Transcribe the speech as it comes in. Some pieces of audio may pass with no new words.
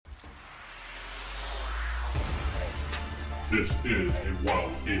This is a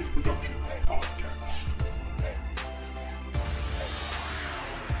Wild Games Production podcast.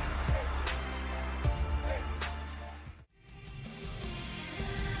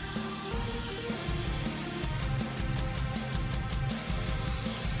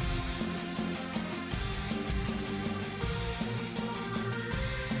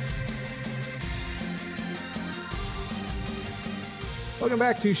 Welcome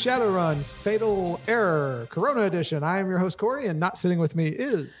back to Shadowrun Fatal Error Corona Edition. I am your host, Corey, and not sitting with me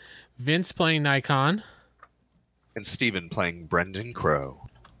is... Vince playing Nikon. And Steven playing Brendan Crow.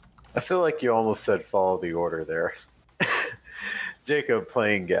 I feel like you almost said follow the order there. Jacob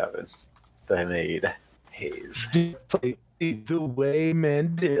playing Gavin. The maid, Hayes. Play the way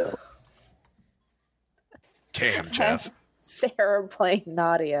Mandel. Damn, Jeff. Sarah playing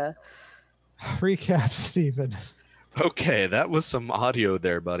Nadia. Recap, Steven. Okay, that was some audio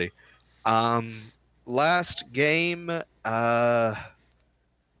there, buddy. Last game,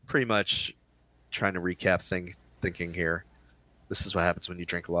 pretty much trying to recap thinking here. This is what happens when you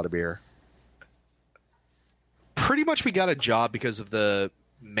drink a lot of beer. Pretty much we got a job because of the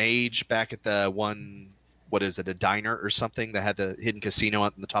mage back at the one, what is it, a diner or something that had the hidden casino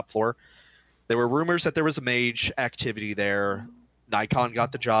on the top floor. There were rumors that there was a mage activity there. Nikon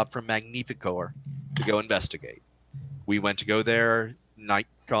got the job from Magnificor to go investigate. We went to go there.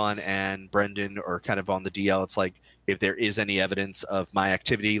 Nikon and Brendan are kind of on the DL. It's like, if there is any evidence of my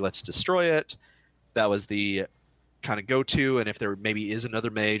activity, let's destroy it. That was the kind of go-to. And if there maybe is another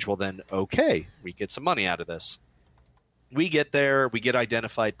mage, well then, okay, we get some money out of this. We get there. We get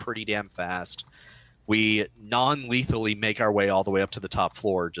identified pretty damn fast. We non-lethally make our way all the way up to the top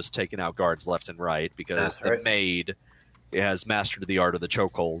floor, just taking out guards left and right because the maid has mastered the art of the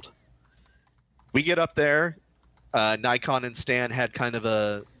chokehold. We get up there. Nikon and Stan had kind of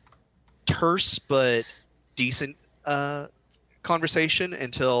a terse but decent conversation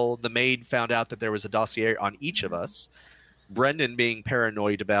until the maid found out that there was a dossier on each of us. Brendan, being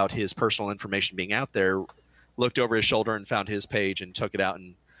paranoid about his personal information being out there, looked over his shoulder and found his page and took it out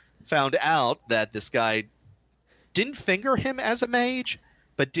and found out that this guy didn't finger him as a mage,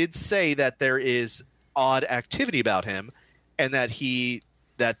 but did say that there is odd activity about him and that the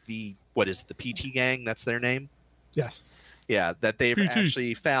PT gang, that's their name? Yes. Yeah, that they've PT.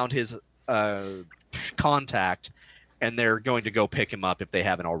 actually found his contact, and they're going to go pick him up if they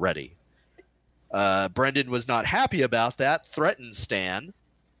haven't already. Brendan was not happy about that, threatened Stan,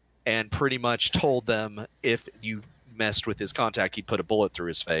 and pretty much told them if you messed with his contact, he'd put a bullet through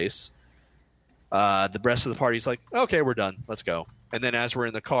his face. The rest of the party's like, okay, we're done. Let's go. And then as we're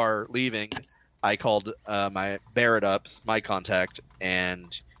in the car leaving, I called my Barrett up, my contact,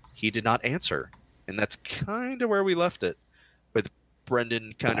 and he did not answer. And that's kind of where we left it, with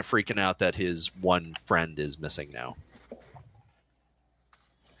Brendan kind of freaking out that his one friend is missing now.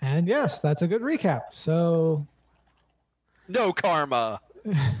 And yes, that's a good recap. So, No karma!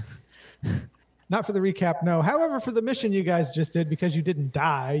 not for the recap, no. However, for the mission you guys just did, because you didn't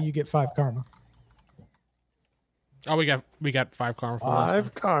die, you get 5 karma. Oh, we got 5 karma for last time.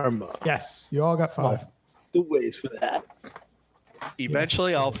 5 karma. Yes, you all got 5. The ways for that.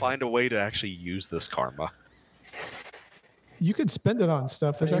 Eventually, I'll find a way to actually use this karma. You could spend it on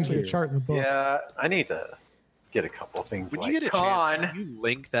stuff. There's Same actually a here. chart in the book. Yeah, I need to get a couple things When like you get a con. chance, can you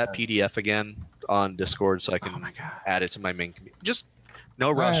link that PDF again on Discord so I can Oh my God. add it to my main community? Just no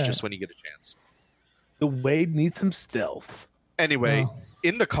rush, Right. just when you get a chance. The Wade needs some stealth. Anyway, No.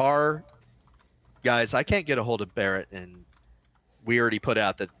 in the car, guys, I can't get a hold of Barrett, and we already put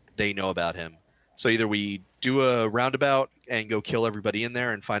out that they know about him. So either we do a roundabout and go kill everybody in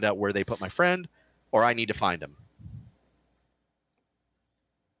there and find out where they put my friend, or I need to find him.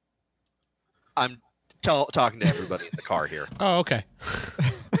 I'm talking to everybody in the car here. Oh, okay.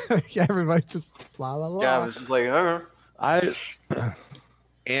 Yeah, everybody just la la la. Yeah, I was just like, I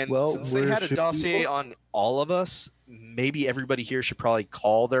And Well, since they where had a should we dossier look? on all of us, maybe everybody here should probably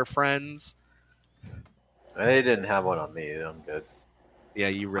call their friends. they didn't have one on me. I'm good. Yeah,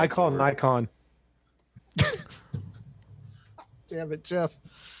 you read I call the word. Nikon. Damn it, Jeff.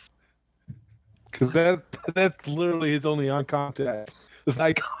 Because that's literally his only on contact. It's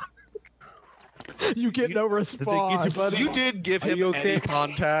Nikon. You get no response. buddy? You did give Are him you okay? any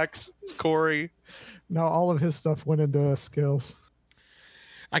contacts, Corey. No, all of his stuff went into skills.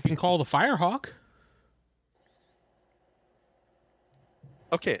 I can call the Firehawk.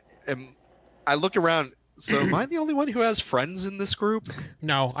 Okay, I look around. So am I the only one who has friends in this group?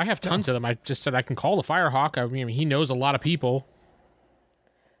 No, I have tons of them. I just said I can call the Firehawk. I mean, he knows a lot of people.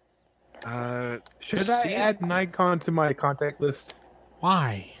 Should I add Nikon to my contact list?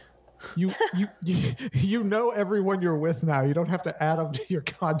 Why? You know everyone you're with now. You don't have to add them to your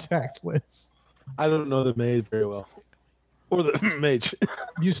contact list. I don't know the maid very well. Or the mage.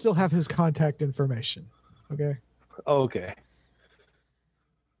 You still have his contact information. Okay. Oh, okay.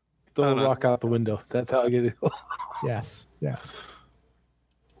 Throw a rock out the window. That's how I get it. Yes. All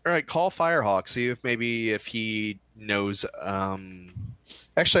right, call Firehawk. See if he knows.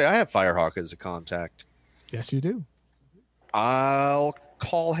 Actually, I have Firehawk as a contact. Yes, you do. I'll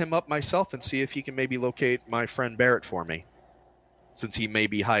call him up myself and see if he can maybe locate my friend Barrett for me, since he may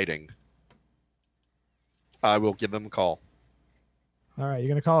be hiding. I will give him a call. All right, you're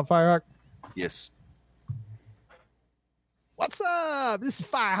gonna call it Firehawk. Yes. What's up? This is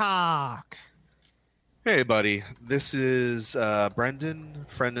Firehawk. Hey, buddy. This is Brendan,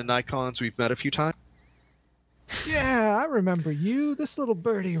 friend in Icons. We've met a few times. Yeah, I remember you. This little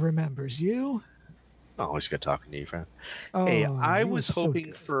birdie remembers you. Always good talking to you, friend. Oh, Hey, I you was were so hoping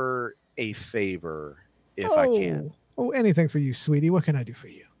good. for a favor, if I can. Oh, anything for you, sweetie. What can I do for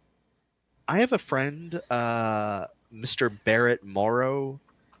you? I have a friend, Mr. Barrett Morrow,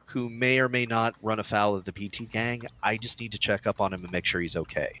 who may or may not run afoul of the PT gang. I just need to check up on him and make sure he's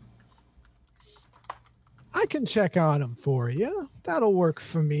okay. I can check on him for you. That'll work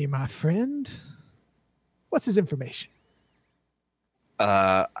for me, my friend. What's his information?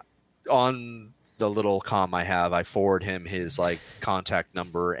 On the little comm I have, I forward him his contact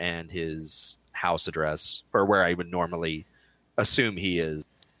number and his house address, or where I would normally assume he is.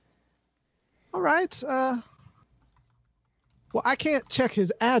 All right. Well, I can't check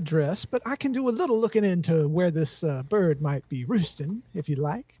his address, but I can do a little looking into where this bird might be roosting, if you'd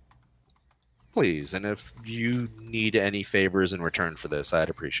like. Please, and if you need any favors in return for this, I'd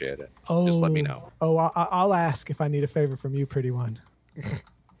appreciate it. Oh, Just let me know. Oh, I'll ask if I need a favor from you, pretty one.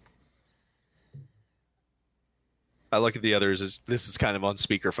 I look at the others. This is kind of on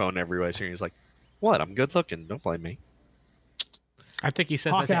speakerphone. Everybody's hearing. He's like, "What? I'm good looking. Don't blame me." I think he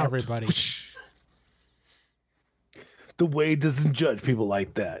says Hawk that to out. everybody. The Wade doesn't judge people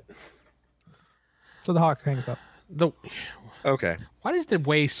like that. So the hawk hangs up. Okay. Why is the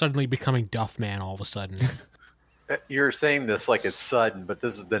way suddenly becoming Duff Man all of a sudden? You're saying this like it's sudden, but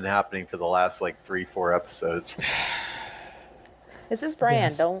this has been happening for the last 3-4 episodes. It's his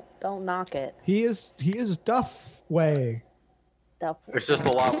brand. Yes. Don't knock it. He is Duff Way. It's just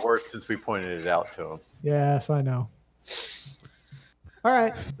a lot worse since we pointed it out to him. Yes, I know. All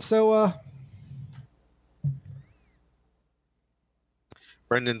right. So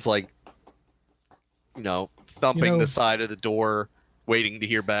Brendan's thumping the side of the door, waiting to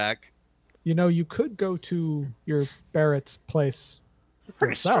hear back. you could go to your Barrett's place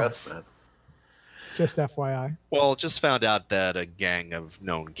Pretty yourself. stressed, man. Just FYI. Well, just found out that a gang of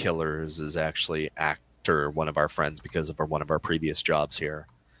known killers is actually after one of our friends because of one of our previous jobs here.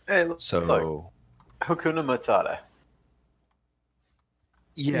 Hey, look, Hakuna Matata.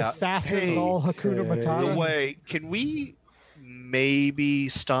 The assassins Hey, all Hakuna Matata. the way, can we maybe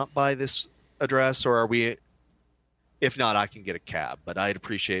stop by this address, or are we? If not, I can get a cab, but I'd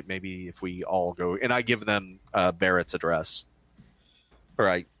appreciate maybe if we all go and I give them Barrett's address. All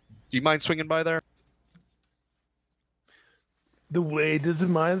right. Do you mind swinging by there? The Wade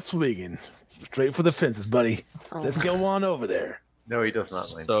doesn't mind swinging. Straight for the fences, buddy. Let's go on over there. No, he does not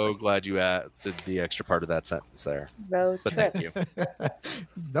mind. So glad you added the extra part of that sentence there. Road But trip. thank you.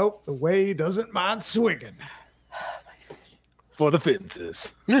 Nope, the way doesn't mind swinging. For the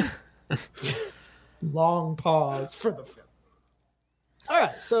fences. Long pause for the film. All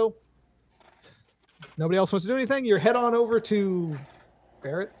right, so nobody else wants to do anything. You head on over to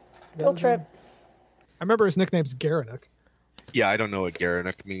Barrett. Field trip. I remember his nickname's Garanuk. Yeah, I don't know what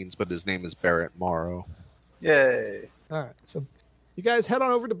Garanuk means, but his name is Barrett Morrow. Yay. All right, so you guys head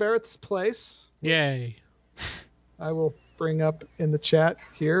on over to Barrett's place. Yay. I will bring up in the chat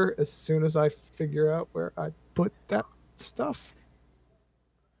here as soon as I figure out where I put that stuff.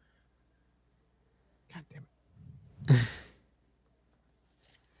 God damn it.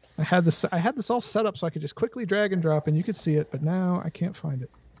 I had this all set up so I could just quickly drag and drop and you could see it, but now I can't find it.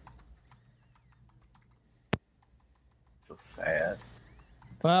 So sad.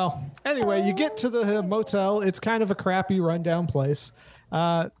 Well, anyway, you get to the motel. It's kind of a crappy, rundown place.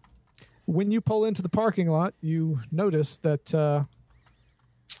 When you pull into the parking lot, you notice that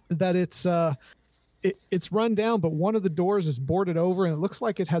it's run down, but one of the doors is boarded over, and it looks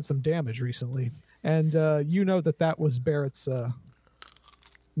like it had some damage recently. And you know that was Barrett's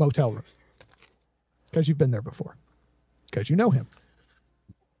motel room because you've been there before, because you know him.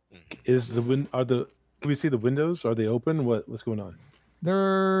 Can we see the windows? Are they open? What's going on?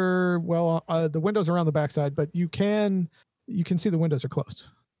 The windows are on the backside, but you can see the windows are closed.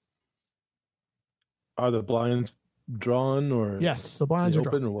 Are the blinds drawn or Yes, the blinds are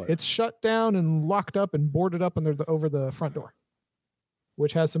open drawn. or what? It's shut down and locked up and boarded up over the front door,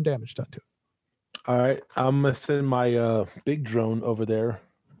 which has some damage done to it. All right, I'm gonna send my big drone over there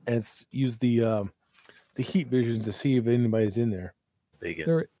and use the heat vision to see if anybody's in there.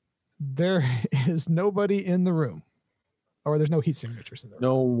 There is nobody in the room, or there's no heat signatures in there.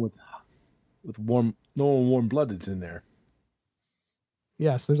 No one with warm, no one warm-blooded's in there.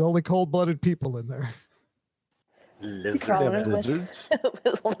 Yes, there's only cold-blooded people in there. Lizard. Crawling They have with lizards.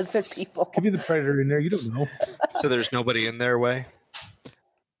 lizard people. Could be the predator in there. You don't know. So there's nobody in their way.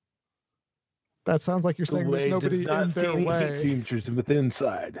 That sounds like you're saying there's nobody in their heat way. signatures within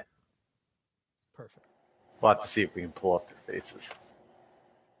inside. Perfect. We'll have to see if we can pull up their faces.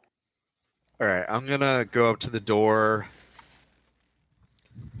 All right, I'm gonna go up to the door.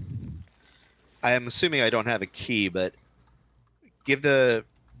 I am assuming I don't have a key, but give the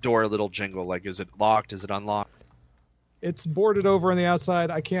door a little jingle. Like, is it locked? Is it unlocked? It's boarded over on the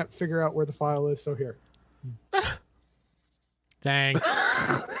outside. I can't figure out where the file is, so here. Thanks.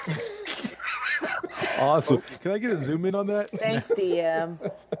 Awesome. Can I get a zoom in on that? Thanks, DM.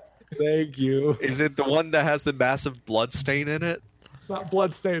 Thank you. Is it the one that has the massive blood stain in it? It's not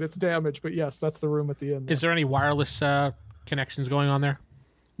bloodstained, it's damage, but yes, that's the room at the end. Is there any wireless connections going on there?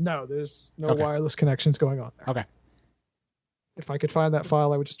 No, there's no Okay. wireless connections going on there. Okay. If I could find that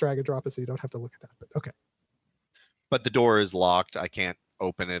file, I would just drag and drop it so you don't have to look at that. But okay. But the door is locked. I can't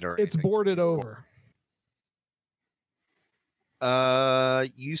open it or It's anything. boarded over.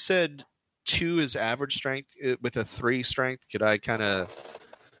 You said 2 is average strength with a 3 strength. Could I kind of?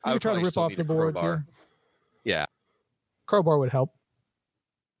 You could try to rip off the boards here. Yeah. Crowbar would help.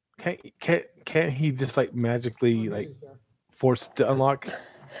 Can't he just like magically like force it to unlock?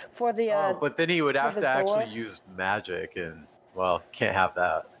 For the But then he would have the to actually door? use magic, and well, can't have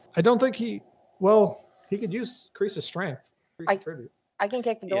that. I don't think he. Well, he could increase his strength. Increase his tribute. I can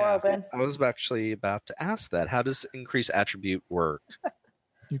kick the door Yeah. open. I was actually about to ask that. How does increase attribute work?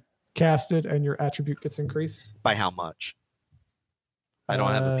 Cast it, and your attribute gets increased. By how much? I don't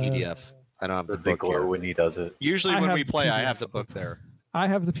have a PDF. I don't have the Does it book glow here. when he does it? Usually I when have we the play, I PDF have the book there. I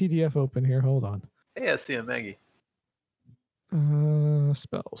have the PDF open here. Hold on. Hey, I see a Maggie.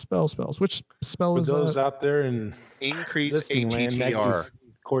 Spells. Which spell For is those that? out there in Increase listening land, ATTR. Maggie's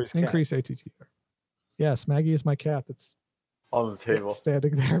Corey's cat. Increase ATTR. Yes, Maggie is my cat that's On the table.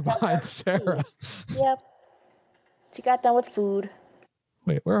 standing there behind Sarah. Yep. She got done with food.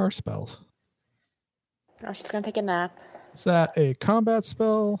 Wait, where are spells? Now she's gonna take a nap. Is that a combat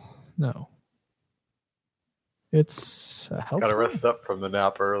spell? No. It's a health Got to spell? rest up from the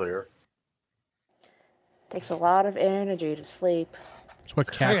nap earlier. Takes a lot of energy to sleep. That's what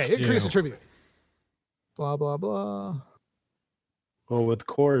cats Okay, increase do. the tribute. Blah, blah, blah. Well, with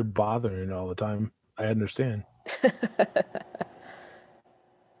Corey bothering all the time, I understand.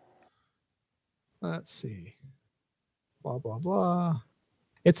 Let's see. Blah, blah, blah.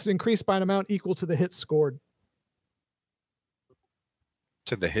 It's increased by an amount equal to the hit scored,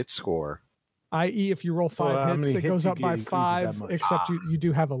 To the hit score. i.e., if you roll So 5 how hits, many it hits goes you up get by increases that 5, much? except you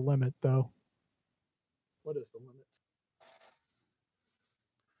do have a limit, though. What is the limit?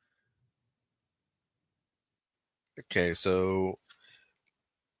 Okay, so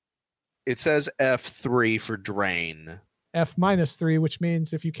it says F3 for drain. F minus 3, which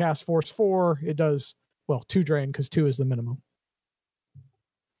means if you cast Force 4, it does, 2 drain, because 2 is the minimum.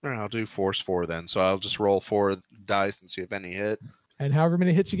 All right, I'll do force 4 then. So I'll just roll 4 dice and see if any hit. And however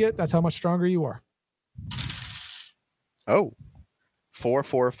many hits you get, that's how much stronger you are. Oh, 4,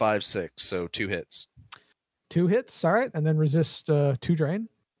 4, 5, 6. So 2 hits. 2 hits, all right, and then resist 2 drain,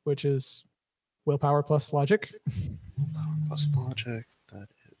 which is willpower plus logic. Plus logic. That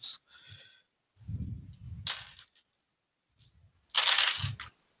is.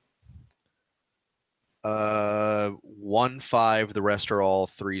 Uh, 1, 5. The rest are all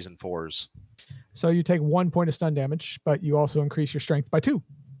 3s and 4s. So you take 1 point of stun damage, but you also increase your strength by 2.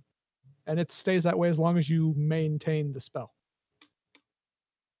 And it stays that way as long as you maintain the spell.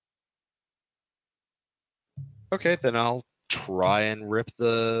 Okay, then I'll try and rip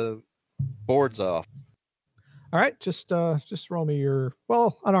the boards off. All right, just roll me your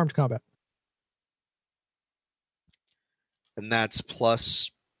unarmed combat. And that's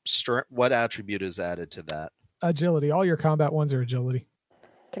plus strength. What attribute is added to that? Agility. All your combat ones are agility.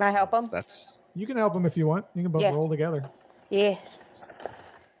 Can I help him? That's You can help them if you want. You can both Yeah. roll together. Yeah.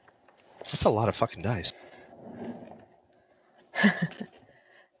 a lot of fucking dice.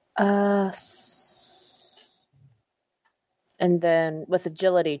 And then with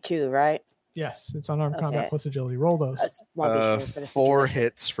agility too, right? Yes, it's unarmed combat Okay. plus agility. Roll those. I just want to be sure for the 4 situation.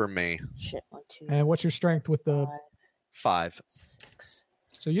 hits for me. Shit, 1, 2, And what's your strength with the? 5, 5. 6,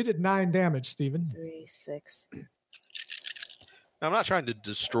 So you did 9 damage, Steven. 3, 6. I'm not trying to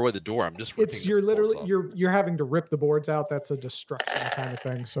destroy the door. I'm just. ripping It's the you're boards literally off. you're having to rip the boards out. That's a destruction kind of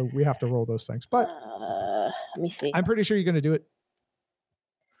thing. So we have to roll those things. But Let me see. I'm pretty sure you're going to do it.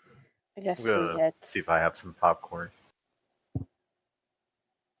 I guess I'm 3 gonna hits. see if I have some popcorn.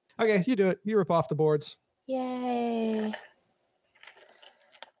 Okay, you do it. You rip off the boards. Yay.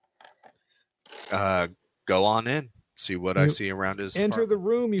 Go on in. See what I You see around his. Enter the apartment.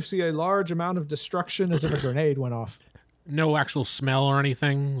 room. You see a large amount of destruction as if a grenade went off. No actual smell or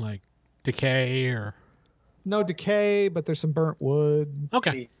anything like decay or. No decay, but there's some burnt wood. Okay.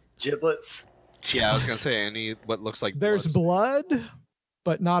 Any giblets? Yeah, I was gonna say any what looks like There's blood. blood,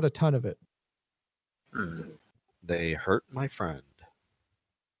 but not a ton of it. Hmm. They hurt my friend.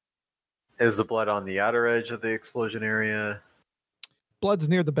 Is the blood on the outer edge of the explosion area? Blood's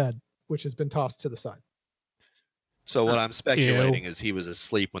near the bed, which has been tossed to the side. So what I'm speculating is he was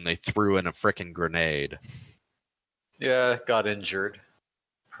asleep when they threw in a frickin' grenade. Yeah, got injured.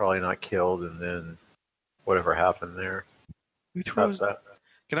 Probably not killed, and then whatever happened there. Who throws That's that.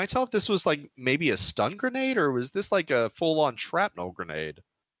 Can I tell if this was like maybe a stun grenade or was this like a full-on shrapnel grenade?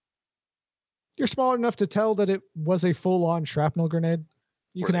 You're small enough to tell that it was a full-on shrapnel grenade.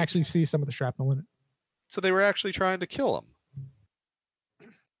 You Were can they- actually see some of the shrapnel in it. So they were actually trying to kill him.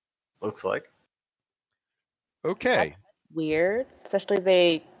 Looks like. Okay. That's weird. Especially if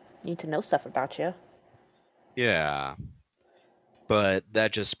they need to know stuff about you. Yeah. But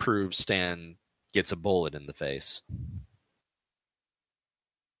that just proves Stan gets a bullet in the face.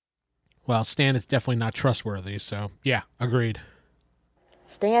 Well, Stan is definitely not trustworthy, so yeah, agreed.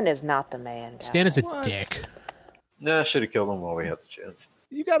 Stan is not the man. Stan is a guys. What? dick. Nah, should have killed him while we had the chance.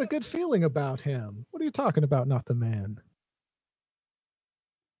 You got a good feeling about him. What are you talking about? Not the man.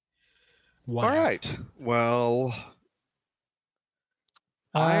 What? All right. Well,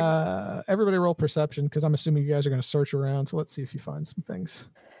 I'm- Everybody roll perception because I'm assuming you guys are going to search around. So let's see if you find some things.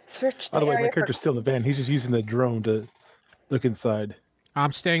 Search the By the way, my area for character's still in the van. He's just using the drone to look inside.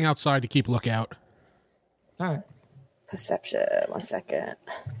 I'm staying outside to keep lookout. All right. perception. 1 second.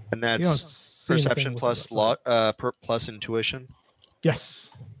 and You don't that's see anything perception with plus it outside. plus intuition.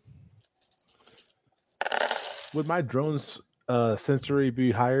 Yes. Would my drone's sensory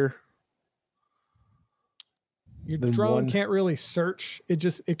be higher? Your Then drone one- can't really search.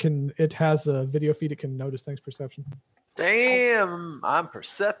 It has a video feed. It can notice things. Perception. Damn, I'm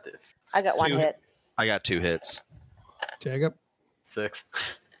perceptive. I got 1 Two. hit. I got 2 hits. Jacob. 6.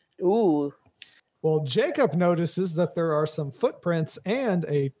 Ooh. Well, Jacob notices that there are some footprints and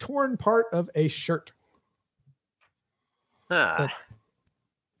a torn part of a shirt Ah,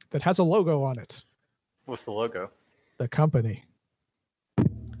 that has a logo on it. what's the logo? The company.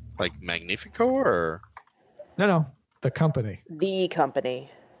 Like Magnifico or No, the company. The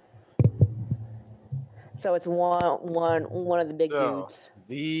company. So it's one of the big So, dudes.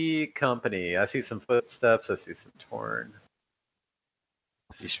 the company. I see some footsteps. I see some torn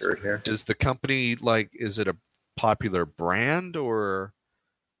t-shirt here. does the company like is it a popular brand or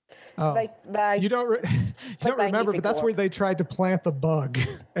Oh, It's like you don't you don't like remember, but that's Magnifico. where they tried to plant the bug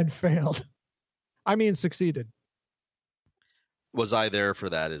and failed. I mean, succeeded. was I there for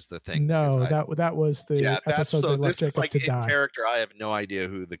that is the thing. No, because that was the yeah, that's episode so they left this is Jacob like to in die. character. I have no idea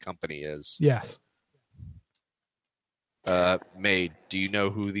who the company is. Yes. Maid, do you know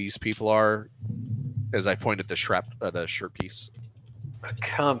who these people are? As I point at the shirt piece.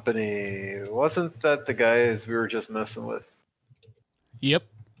 Company. Wasn't that the guys we were just messing with? Yep.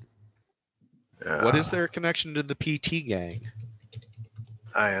 What is their connection to the PT gang?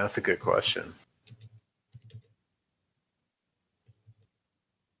 That's a good question.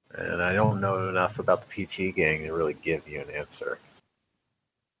 And I don't know enough about the PT gang to really give you an answer.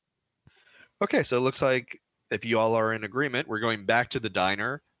 Okay, so it looks like if you all are in agreement, we're going back to the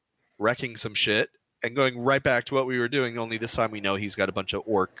diner, wrecking some shit, and going right back to what we were doing, only this time we know he's got a bunch of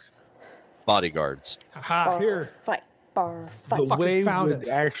orc bodyguards. Aha, bar here. fight. Bar fight. The fucking way found would it.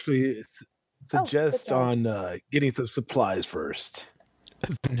 actually Oh, suggest good job. on getting some supplies first.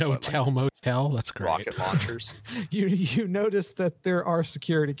 No tell motel. That's great. Rocket launchers. You notice that there are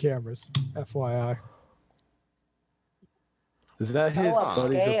security cameras, FYI. Is that So his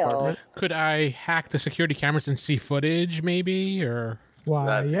buddy's upscale. apartment? Could I hack the security cameras and see footage, maybe? Or Why,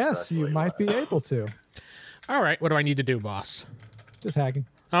 That's yes, exactly you might be able to. all right, what do I need to do, boss? Just hacking.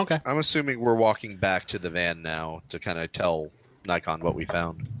 Okay. I'm assuming we're walking back to the van now to kind of tell Nikon what we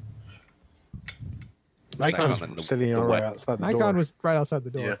found. Nikon's Nikon in sitting the right wet. outside the Nikon door. was right outside the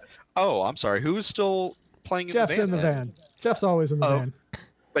door. Yeah. Oh, I'm sorry. Who's still playing in Jeff's the van? in the then? van. Jeff's always in the Oh. van.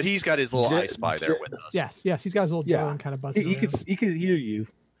 But he's got his little Je- I Spy there Je- with us. Yes, he's got his little Yeah. drone kind of buzzing He around. could hear you.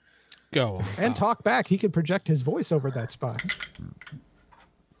 Go. And talk back. He can project his voice over that spot.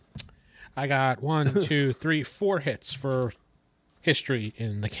 I got 1, 2, 3, 4 hits for history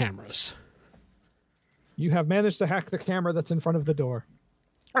in the cameras. You have managed to hack the camera that's in front of the door.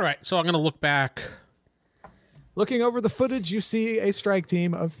 All right, so I'm going to look back. Looking over the footage, you see a strike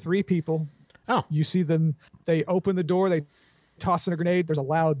team of 3 people. Oh, You see them. They open the door. They toss in a grenade. There's a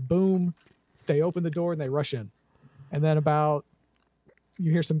loud boom. They open the door and they rush in. And then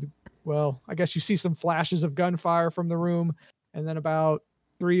you hear some, well, I guess you see some flashes of gunfire from the room. And then about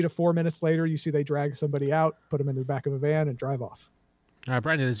 3 to 4 minutes later, you see they drag somebody out, put them in the back of a van, and drive off.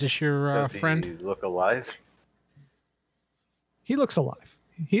 Brandon, is this your Does friend? he look alive? He looks alive.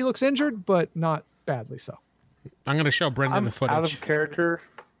 He looks injured, but not badly so. I'm going to show Brendan the footage. Out of character,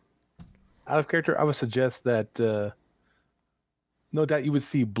 I would suggest that no doubt you would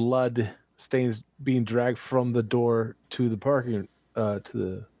see blood stains being dragged from the door to the parking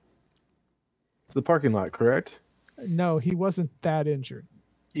to the parking lot. Correct? No, he wasn't that injured.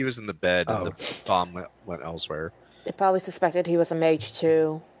 He was in the bed and Oh. the bomb went elsewhere. They probably suspected he was a mage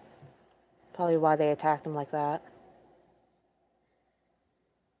too. Probably why they attacked him like that.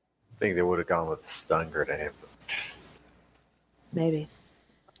 I think they would have gone with the stun grenade. Maybe.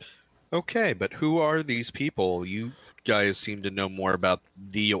 Okay, but who are these people? You guys seem to know more about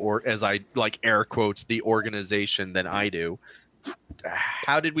as I like air quotes, the organization than I do.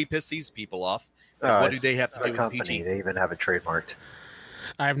 How did we piss these people off? And what do It's they have to the do with company? PG? They even have it trademarked.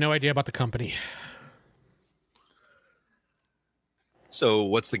 I have no idea about the company. So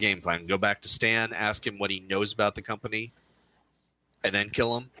what's the game plan? Go back to Stan, ask him what he knows about the company, and then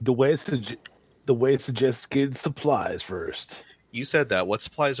kill him? The way it suggests getting supplies first. You said that. What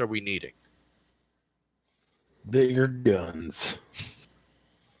supplies are we needing? Bigger guns.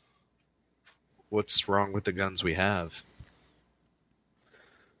 What's wrong with the guns we have?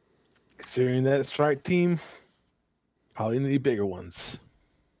 Considering that strike team, probably need bigger ones.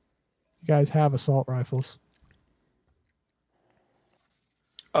 You guys have assault rifles.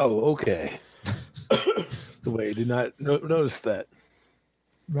 Oh, okay. The way I did not notice that.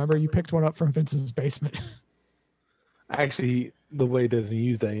 Remember, you picked one up from Vince's basement. Actually, the way doesn't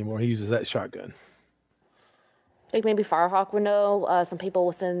use that anymore. He uses that shotgun. I think maybe Firehawk would know some people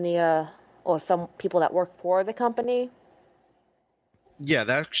within the, or some people that work for the company. Yeah,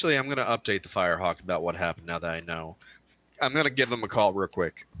 actually, I'm going to update the Firehawk about what happened now that I know. I'm going to give him a call real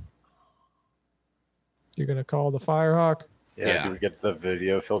quick. You're going to call the Firehawk. Yeah. Do we get the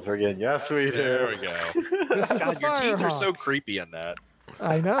video filter again? Yes, we do. There we go. This is God, the your teeth are Firehawk. so creepy in that.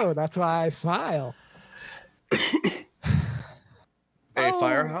 I know. That's why I smile. Hey, Oh.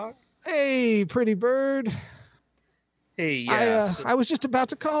 Firehawk? Hey, pretty bird. Hey, yeah. I was just about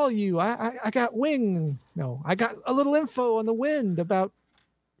to call you. I got I got a little info on the wind about,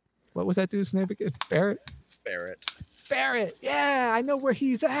 what was that dude's name again? Barrett? Barrett. Yeah, I know where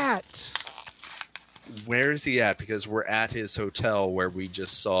he's at. Where is he at? Because we're at his hotel where we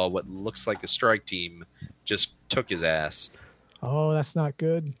just saw what looks like a strike team just took his ass. Oh, that's not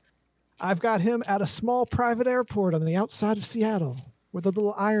good. I've got him at a small private airport on the outside of Seattle where the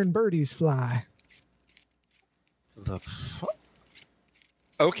little iron birdies fly.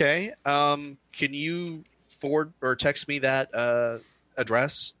 Okay. Can you forward or text me that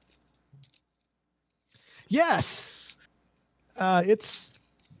address? Yes. It's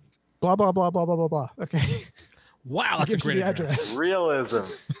blah, blah, blah, blah, blah, blah, blah. Okay. Wow, that's a Gives you great the address. Realism.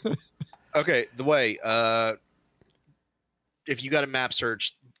 Okay. The way. If you got a map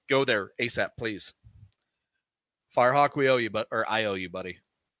search, go there ASAP, please. Firehawk, we owe you, or I owe you, buddy.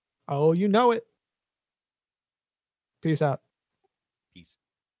 Oh, you know it. Peace out. Peace.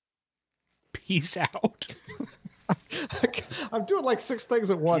 Peace out. I'm doing like 6 things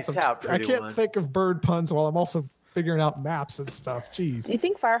at once. Peace out, I pretty can't one. think of bird puns while I'm also figuring out maps and stuff. Do Jeez. you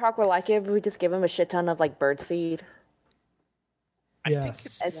think Firehawk would like it if we just give him a shit ton of like bird seed I think Yes.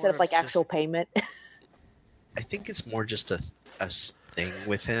 it's instead more of like just- actual payment? I think it's more just a thing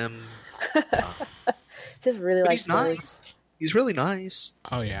with him. Just really But like he's birds. nice. He's really nice.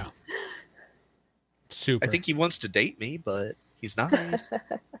 Oh, yeah. Super. I think he wants to date me, but he's nice.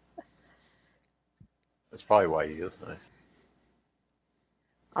 That's probably why he is nice.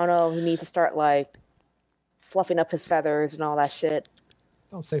 I don't know. He needs to start like fluffing up his feathers and all that shit.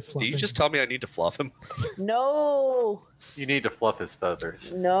 Don't say Do fluffing. you just tell me I need to fluff him? No, You need to fluff his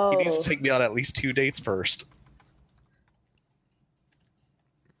feathers. no. He needs to take me on at least 2 dates first.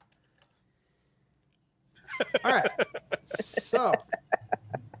 All right. So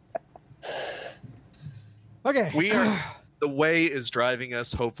Okay. We are. The way is driving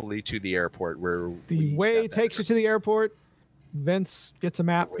us, hopefully, to the airport where The way takes you to the airport. Vince gets a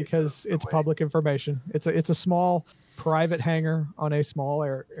map The way because goes the it's way. public information. It's a small private hangar on a small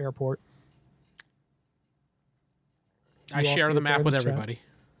airport. I You all share see the it there map in with the chat. everybody.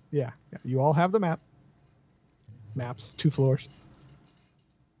 Yeah, you all have the map. Maps, 2 floors.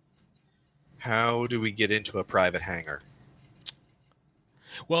 How do we get into a private hangar?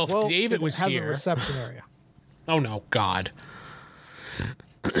 Well, if Well, David it was has a here. reception area. Oh no, God.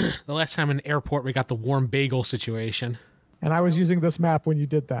 The last time in the airport we got the warm bagel situation. And I was using this map when you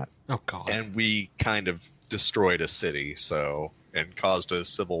did that. Oh God. And we kind of destroyed a city, and caused a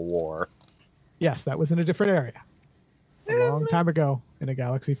civil war. Yes, that was in a different area. A long time ago in a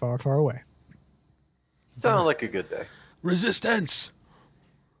galaxy far, far away. Sounded like a good day. Resistance.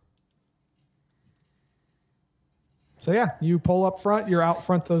 So yeah, you pull up front. You're out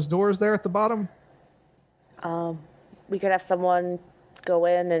front those doors there at the bottom. We could have someone go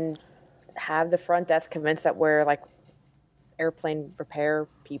in and have the front desk convinced that we're like airplane repair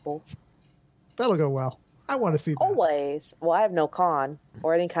people. That'll go well. I want to see that. Always. Well, I have no con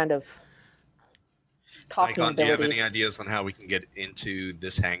or any kind of talking Icon, do you have abilities. any ideas on how we can get into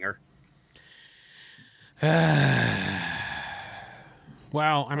this hangar?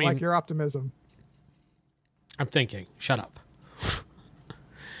 Well, I I mean, like your optimism. I'm thinking. Shut up.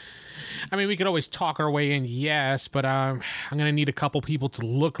 I mean, we could always talk our way in, yes, but I'm going to need a couple people to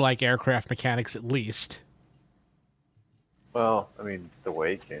look like aircraft mechanics at least. Well, I mean, the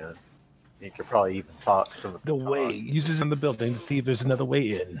way can. You could probably even talk some of The the way. talk. Use this in the building to see if there's another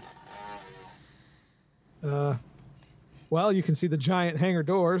way in. Well, you can see the giant hangar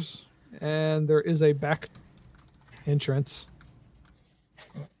doors, and there is a back entrance.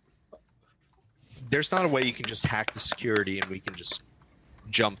 There's not a way you can just hack the security and we can just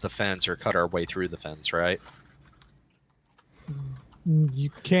jump the fence or cut our way through the fence, right? You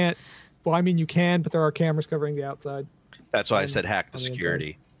can't. Well, I mean, you can, but there are cameras covering the outside. That's why I On- said hack the on the inside.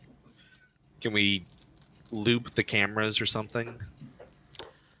 security. Can we loop the cameras or something?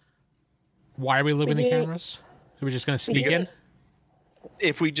 Why are we looping the We- cameras? Are we just going to sneak can- in?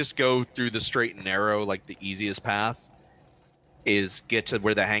 If we just go through the straight and narrow, like the easiest path is get to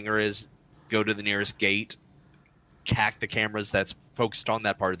where the hangar is, go to the nearest gate, hack the cameras that's focused on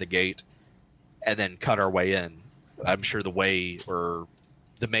that part of the gate, and then cut our way in. I'm sure the way, or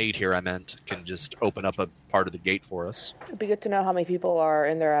the maid here I meant, can just open up a part of the gate for us. It'd be good to know how many people are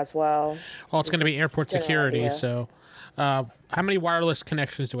in there as well. Well, it's going to be airport General security, idea. so how many wireless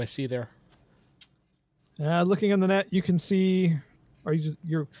connections do I see there? Looking on the net, you can see. Are you just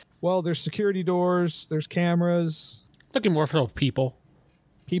you're? Well, there's security doors. There's cameras. Looking more for people.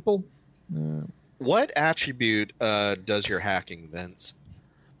 People. What attribute does your hacking, Vince?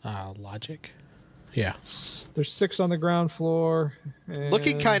 Logic. Yeah. There's 6 on the ground floor.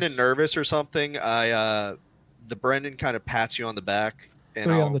 Looking kind of nervous or something, the Brendan kind of pats you on the back, and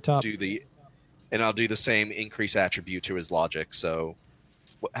 3 on I'll the top. I'll do the same increase attribute to his logic. So,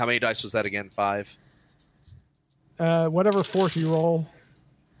 how many dice was that again? 5. Whatever force you roll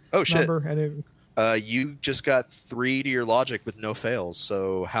Oh shit! number, and it, You just got 3 to your logic with no fails.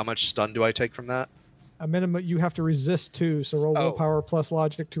 So, how much stun do I take from that? a minimum you have to resist 2. So roll Oh. willpower plus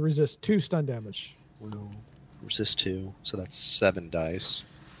logic to resist 2 stun damage. Will resist 2, so that's 7 dice.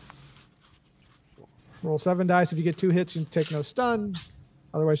 Roll 7 dice. If you get 2 hits, you take no stun.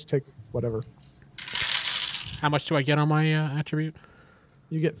 Otherwise, you take whatever. How much do I get on my attribute?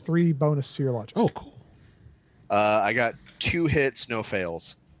 You get 3 bonus to your logic. Oh, cool. I got 2 hits, no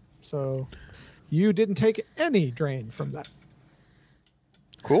fails. So you didn't take any drain from that.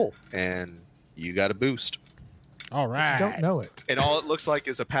 Cool. And you got a boost. All You right. don't know it, And all it looks like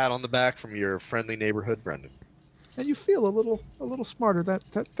is a pat on the back from your friendly neighborhood, Brendan. and you feel a little smarter.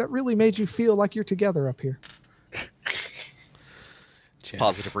 That really made you feel like you're together up here. Check.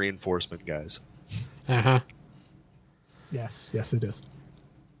 Positive reinforcement, guys. Uh-huh. Yes, it is.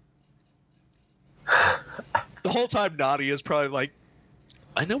 The whole time Nadia is probably like,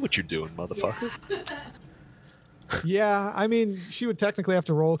 I know what you're doing, motherfucker. Yeah, I mean, she would technically have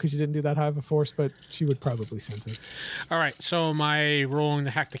to roll because you didn't do that high of a force, but she would probably sense it. All right. So am I rolling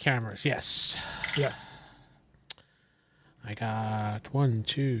to hack the cameras? Yes. Yes. I got 1,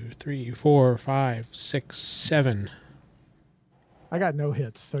 2, 3, 4, 5, 6, 7. I got no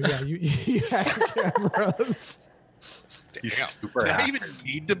hits, so yeah, you had cameras. You super Did I happy. even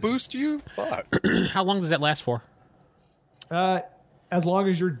need to boost you? Fuck. How long does that last for? As long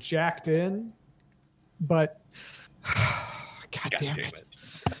as you're jacked in, but God, damn it.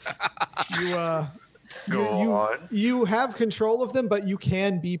 You have control of them, but you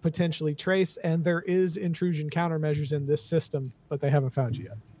can be potentially traced, and there is intrusion countermeasures in this system, but they haven't found you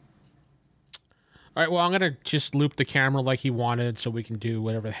yet. All right, well, I'm going to just loop the camera like he wanted so we can do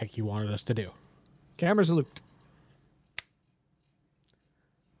whatever the heck he wanted us to do. Cameras are looped.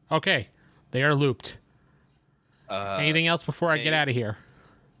 Okay, they are looped. Anything else before I get out of here?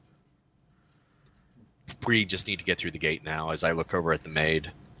 We just need to get through the gate now as I look over at the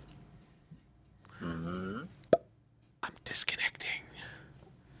maid. I'm disconnecting.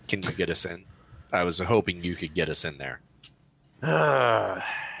 Can you get us in? I was hoping you could get us in there.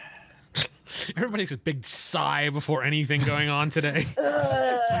 Everybody takes a big sigh before anything going on today.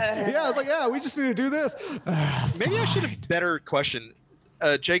 Yeah, I was like, yeah, we just need to do this. Maybe I should have better question.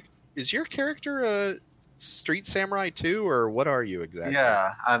 Jake, is your character a street samurai too, or what are you exactly?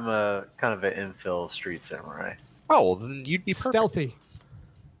 Yeah, I'm a kind of an infill street samurai. Oh, well, then you'd be perfect. Stealthy.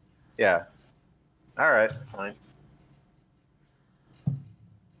 Yeah. All right, fine.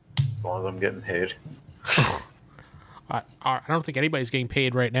 As long as I'm getting paid. I don't think anybody's getting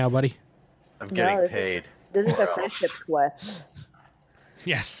paid right now, buddy. I'm getting this paid. This is a friendship quest.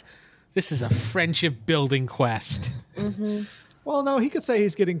 Yes, this is a friendship building quest. Well, no, he could say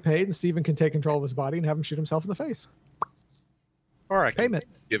he's getting paid, and Steven can take control of his body and have him shoot himself in the face. Or I can Payment.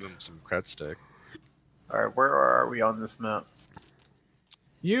 give him some cred stick. All right, where are we on this map?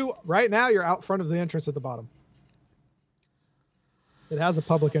 Right now, you're out front of the entrance at the bottom. It has a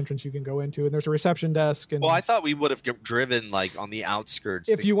public entrance you can go into, and there's a reception desk. And Well, I thought we would have driven like on the outskirts.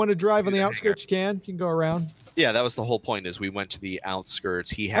 if you want to drive on the outskirts, you can. You can go around. Yeah, that was the whole point. Is we went to the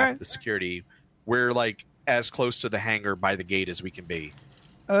outskirts. He hacked Alright. the security. We're like as close to the hangar by the gate as we can be.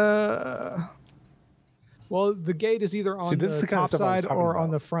 Well, the gate is either on this is the the kind of top stuff I was side talking or on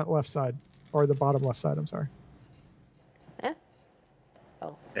about. the front left side, or the bottom left side. I'm sorry.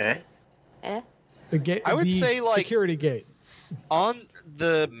 Eh? The gate. I would the say, like- security gate. On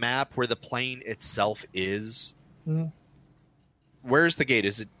the map where the plane itself is, Mhm. where's the gate?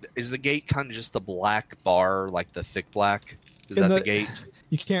 Is the gate kind of just the black bar, like the thick black? Is In that the the- gate?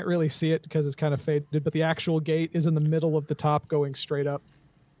 You can't really see it because it's kind of faded, but the actual gate is in the middle of the top, going straight up.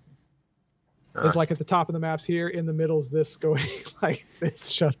 It's like at the top of the maps here. In the middle is this going like this.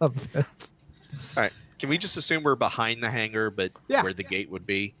 Shut up, Vince. All right. Can we just assume we're behind the hangar, but Yeah. where the gate would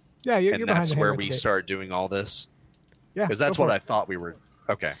be? Yeah, you're And behind that's the where hangar at we the gate. start doing all this? Yeah, Because that's go for what it. I thought we were.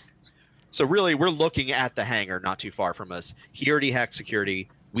 Okay. So really, we're looking at the hangar not too far from us. He already hacked security.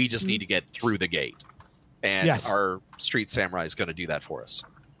 We just need to get through the gate. And Yes. our street samurai is going to do that for us.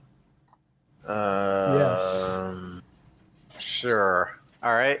 Sure.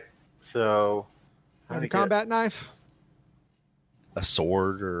 All right. So, how And to a combat knife. A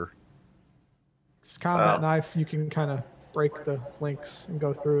sword or. It's combat Oh. knife. You can kind of break the links and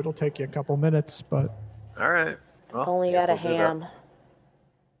go through. It'll take you a couple minutes, but All right. Well, Only guess got a I'll do that. ham.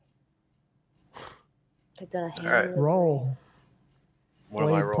 I've done a ham. All right. roll. What am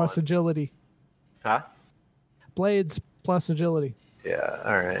I Blade rolling? plus agility. Huh? Blades plus agility. Yeah.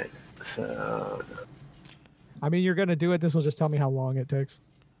 All right. So, I mean, you're going to do it. This will just tell me how long it takes.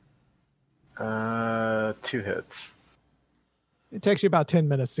 2 hits. It takes you about 10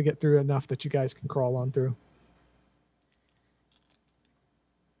 minutes to get through enough that you guys can crawl on through.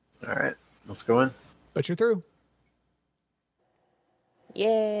 All right. Let's go in. But you're through.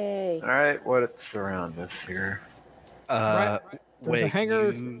 Yay. All right. What's around us here? Right. There's a Wait,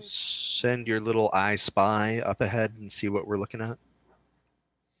 hangar- can you send your little I Spy up ahead and see what we're looking at?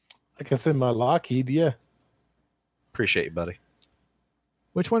 Like I said, my Lockheed, yeah. Appreciate you, buddy.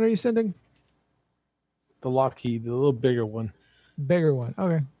 Which one are you sending? The Lockheed, the little bigger one. Bigger one.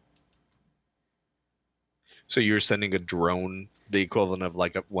 Okay. So you're sending a drone, the equivalent of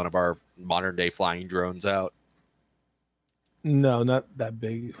like one of our modern day flying drones out? No, not that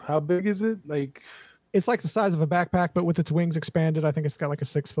big. How big is it? Like, It's like the size of a backpack, but with its wings expanded. I think it's got like a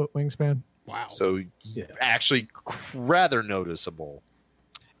 6-foot wingspan. Wow. So Yeah. actually rather noticeable.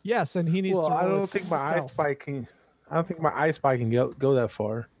 Yes, and he needs well, to. I roll don't its think my stealth. ice spy can. I don't think my ice spy can go that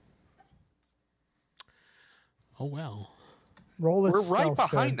far. Oh, well. Roll its We're right stealth,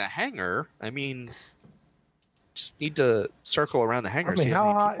 behind then. the hangar. I mean, just need to circle around the hangar. I mean, see how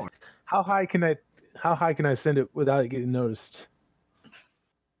many high? people are. How high can I? How high can I send it without it getting noticed?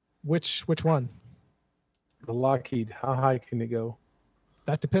 Which one? The Lockheed. How high can it go?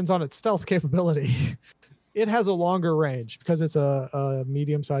 That depends on its stealth capability. It has a longer range because it's a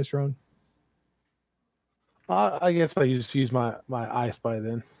medium-sized drone. I guess I just use my ice spy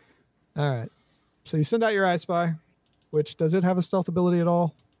then. All right. So you send out your I Spy, which does it have a stealth ability at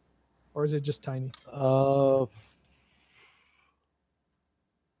all? Or is it just tiny?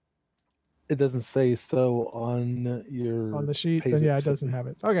 It doesn't say so on your On the sheet, page then yeah, it that- doesn't have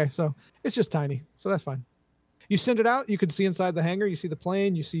it. Okay, so it's just tiny, so that's fine. You send it out. You can see inside the hangar. You see the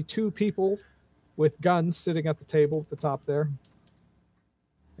plane. You see two people with guns sitting at the table at the top there,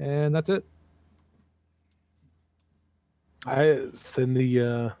 and that's it. I send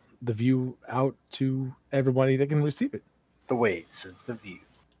the view out to everybody that can receive it. The wait since the view.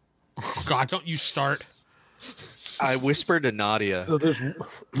 Oh, God, don't you start. I whispered to Nadia. So there's What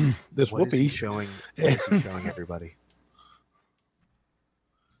is he Whoopi. showing? What is he showing everybody?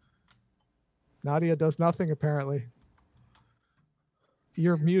 Nadia does nothing apparently.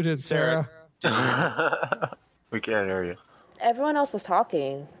 You're muted, Sarah. Sarah. We can't hear you. Everyone else was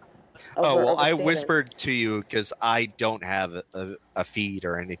talking. Oh, well, I Steven. whispered to you because I don't have a feed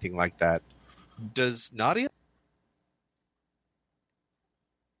or anything like that. Does Nadia?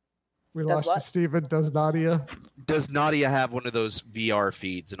 We Does lost you, what? Steven. Does Nadia? Does Nadia have one of those VR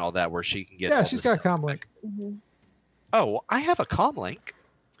feeds and all that where she can get? Yeah, all she's this got stuff? Comlink. Mhm. Oh, well, I have a Comlink.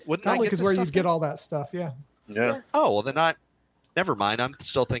 Wouldn't I Comlink get is this where stuff you'd get then? all that stuff. Yeah. Yeah. Oh, well, then I. Never mind. I'm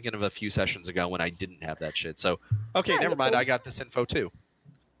still thinking of a few sessions ago when I didn't have that shit. So, okay, Yeah, never you mind. cool. I got this info too.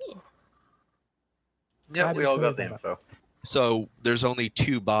 Yeah, Glad we you all cleared got the that up. info. So there's only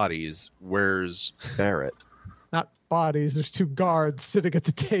two bodies. Where's Barrett? Not bodies. There's two guards sitting at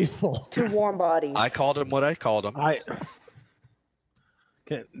the table. Two warm bodies. I called him what I called him.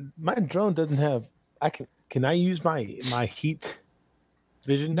 My drone doesn't have. Can I use my heat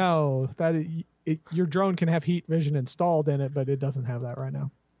vision? No, your drone can have heat vision installed in it, but it doesn't have that right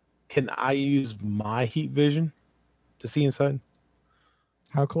now. Can I use my heat vision to see inside?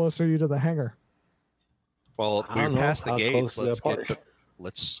 How close are you to the hangar? Well, I we're don't know past the how gates. close to that part.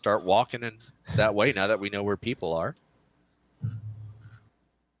 Let's start walking in that way now that we know where people are.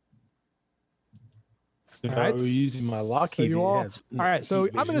 So if All I right, were using my lock so heat, you it all- has All right, so heat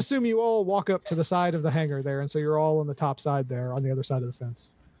I'm going to vision. assume you all walk up to the side of the hangar there, and so you're all on the top side there, on the other side of the fence.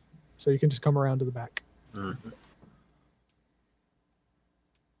 So you can just come around to the back. Mhm.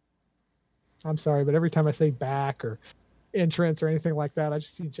 I'm sorry, but every time I say back or entrance or anything like that, I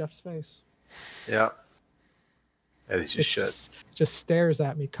just see Jeff's face. Yeah. As you It should. just stares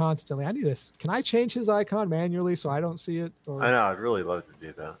at me constantly. I need this. Can I change his icon manually so I don't see it? Or... I know. I'd really love to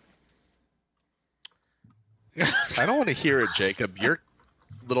do that. I don't want to hear it, Jacob. Your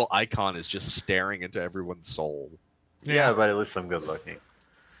little icon is just staring into everyone's soul. Yeah, but at least I'm good looking.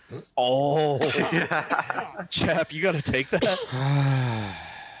 Oh, Jeff, you got to take that.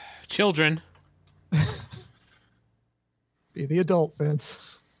 Children. Be the adult, Vince.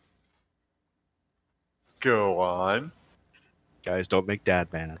 Go on. Guys, don't make Dad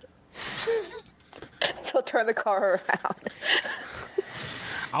mad. He'll turn the car around.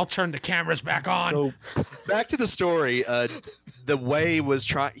 I'll turn the cameras back on. So Back to the story. The way was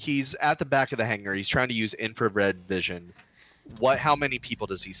trying. He's at the back of the hangar. He's trying to use infrared vision. How many people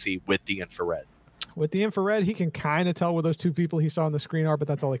does he see with the infrared? With the infrared, he can kind of tell where those two people he saw on the screen are, but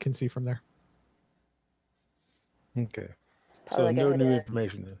that's all he can see from there. okay, It's so probably no like new a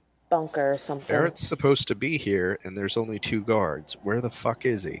information then. bunker or something. Barrett's supposed to be here, and there's only two guards. Where the fuck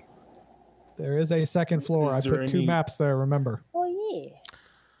is he? There is a second floor. Is I there put two any- maps there, remember. Oh yeah.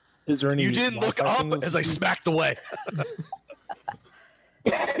 Is there any? You didn't look Wi-Fi up signals? as I smacked away.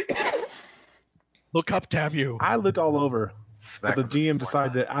 Look up, damn you. I looked all over, Smack but the GM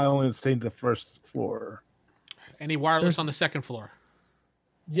decided that I only stayed the first floor. Any wireless There's- on the second floor?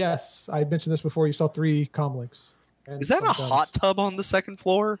 Yes, I mentioned this before. You saw 3 comlinks. And Is that some a guns. hot tub on the second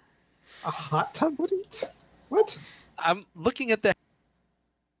floor? A hot tub? What? I'm looking at the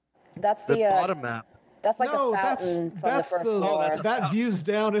That's the the bottom map. that's like No, the fountain from the first floor. that views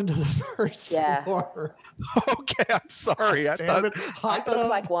down into the first Yeah. floor. Okay, I'm sorry. I Damn thought it. Hot Looks tub.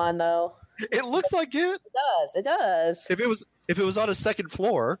 like one though. it looks like it. It does. It does. If it was on a second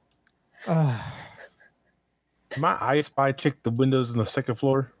floor, My I Spy check the windows on the second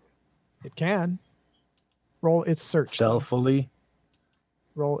floor It can. Roll its search. though. stealthily.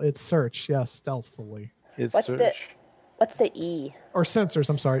 Roll its search. Yes, stealthily. It's What's search. the What's the E? Or sensors.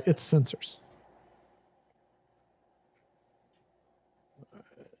 I'm sorry. It's sensors.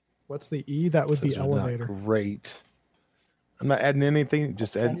 What's the E? That would be Sensors are not elevator. Great. I'm not adding anything.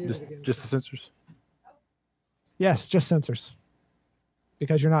 Just add Send it again. just the sensors. Yes, just sensors.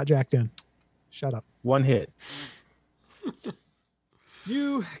 Because you're not jacked in. Shut up. One hit.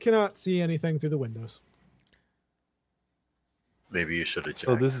 You cannot see anything through the windows. Maybe you should have.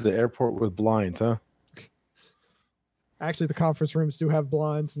 So this is the airport with blinds, huh? Actually, the conference rooms do have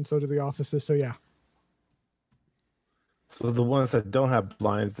blinds, and so do the offices. So yeah, So the ones that don't have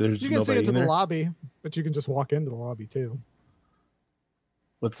blinds, there's you can see nobody into in the there. lobby, but you can just walk into the lobby too.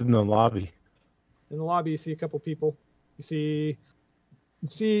 What's in the lobby? In the lobby, you see a couple people. You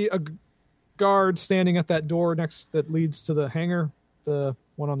see a guard standing at that door next that leads to the hangar, the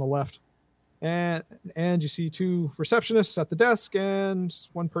one on the left. And you see 2 receptionists at the desk and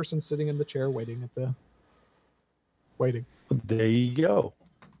 1 person sitting in the chair waiting. There you go.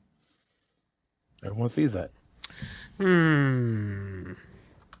 Everyone sees that.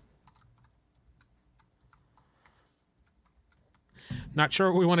 Not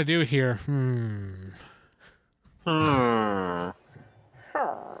sure what we want to do here. It's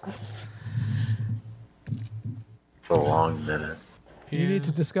a long minute. You need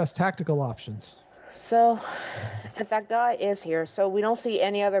to discuss tactical options. So, if that guy is here, so we don't see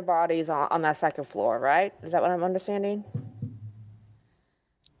any other bodies on that second floor, right? Is that what I'm understanding?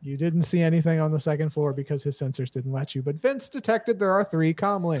 You didn't see anything on the second floor because his sensors didn't let you, but Vince detected there are 3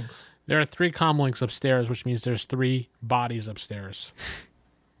 comm links. There are 3 comm links upstairs, which means there's 3 bodies upstairs.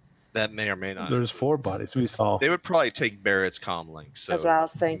 That may or may not. There's 4 bodies we saw. They would probably take Barrett's comm link. So That's what I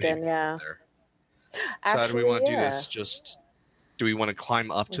was thinking, maybe yeah. there. So how do we want to do yeah. this? Just do we want to climb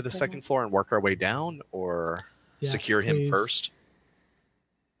up to the second floor and work our way down, or Yes, secure him please. first?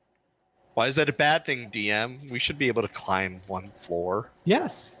 Why is that a bad thing, DM? We should be able to climb 1 floor.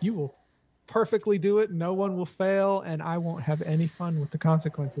 Yes, you will perfectly do it. No one will fail, and I won't have any fun with the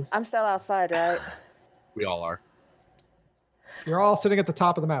consequences. I'm still outside, right? We all are. You're all sitting at the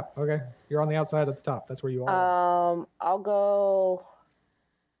top of the map, okay? You're on the outside at the top. That's where you are. I'll go.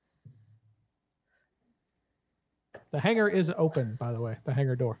 The hangar is open, by the way, the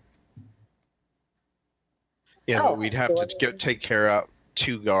hangar door. Yeah, Oh, but we'd have to take care of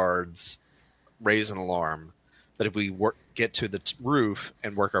 2 guards, raise an alarm. But if we get to the roof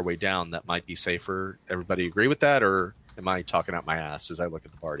and work our way down, that might be safer. Everybody agree with that, or am I talking out my ass as I look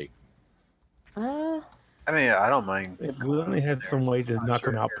at the party? I mean, I don't mind. We only had some way to I'm not knock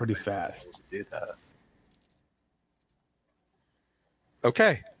sure them out if pretty everybody fast. wants to do that.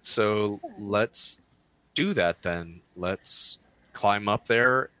 Okay, so let's do that then. Let's climb up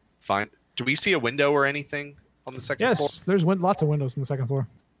there. Do we see a window or anything on the second floor? Yes, there's lots of windows on the second floor.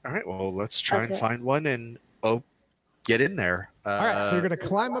 All right, well, let's try and Okay. find one and get in there. All right, so you're going to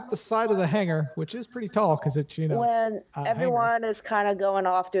climb up the side of the hangar, which is pretty tall because it's, When everyone is kind of going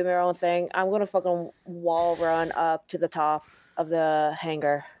off doing their own thing, I'm going to fucking wall run up to the top of the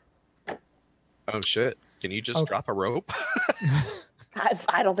hangar. Oh shit! Can you just Okay. drop a rope?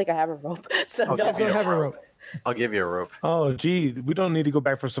 I don't think I have a rope, so Okay. no. I don't have a rope. I'll give you a rope. Oh, gee, we don't need to go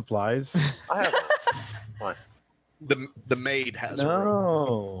back for supplies. I have one. The maid has a rope.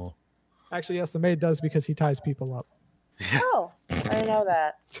 No. Actually, yes, the maid does because he ties people up. Oh, I didn't know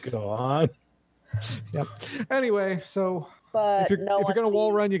that. Go on. Yep. Anyway, so But if you're no one going to wall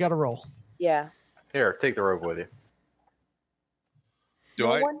sees- run, you got to roll. Yeah. Here, take the rope with you. Do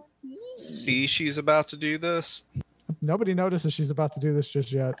No I one see she's about to do this? Nobody notices she's about to do this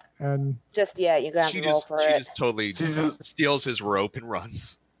just yet. And Just yet. You're gonna have She to roll just for she it. just totally steals his rope and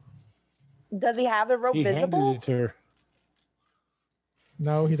runs. Does he have the rope He visible? handed it to her.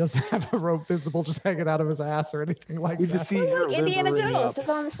 no, he doesn't have a rope visible just hanging out of his ass or anything like We that. just see her Like Indiana limbering Jones, up. it's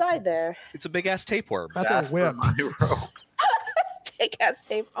on the side there. It's a big ass tapeworm. That's Ask a for whip. my rope. Take ass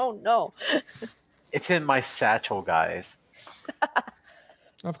tape. Oh no. It's in my satchel, guys.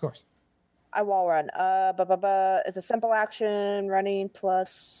 Of course. I wall run. It's a simple action. Running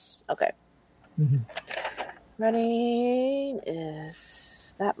plus. Okay. Mhm. Running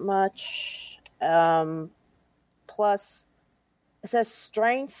is that much. Plus, it says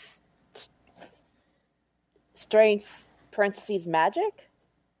strength. Strength parentheses magic.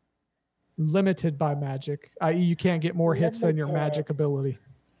 Limited by magic, i.e., you can't get more hits than your Limited. magic ability.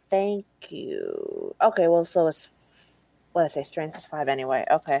 Thank you. Okay, well, so it's what did I say? Strength is 5 anyway.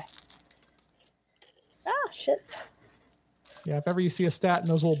 Okay. Ah, shit. Yeah, if ever you see a stat in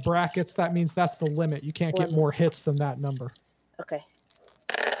those little brackets, that means that's the limit. You can't get Limit. more hits than that number. Okay.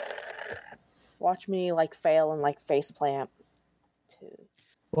 Watch me like fail and like face plant. 2.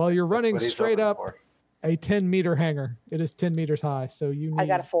 Well, you're running What he's straight hoping up for. a 10-meter hangar. It is 10 meters high, so you need. I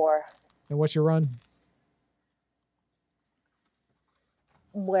got a 4. And what's your run?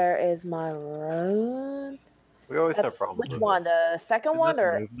 Where is my run? We always have That's, problems. which with one? this. The second Isn't one, that the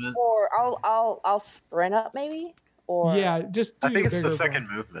or movement? I'll sprint up maybe, or Yeah, just do I your think it's bigger the second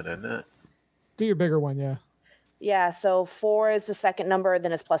one. movement, isn't it? Do your bigger one, yeah. Yeah, so 4 is the second number,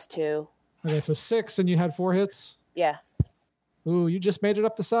 then it's plus 2. Okay, so 6, and you had 4 hits. Yeah. Ooh, you just made it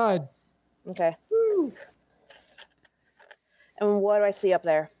up the side. Okay. And what do I see up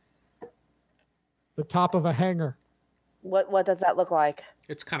there? The top of a hangar. What does that look like?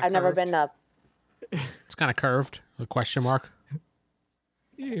 It's kind of. I've never been up. It's kind of curved. A question mark.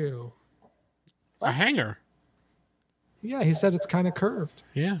 Ew. A hanger. Yeah, he said it's kind of curved.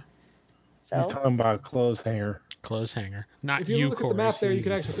 Yeah. He's So talking about a clothes hanger. Clothes hanger. Not If you look Corey. at the map there, you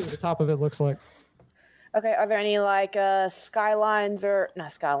can actually see what the top of it looks like. okay, are there any like skylines or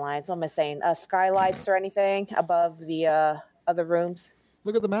not skylines? What am I saying? Skylights or anything above the other rooms?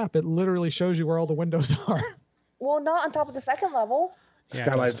 Look at the map. It literally shows you where all the windows are. Well, not on top of the second level. Yeah, it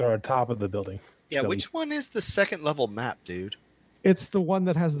Skylights does. are on top of the building. Yeah, So which one is the second level map, dude? It's the one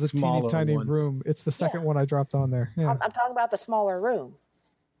that has the teeny Smaller tiny one. room. It's the second one I dropped on there. Yeah. I'm talking about the smaller room.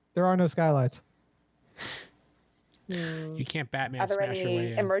 There are no skylights. You can't Batman Are there smash your way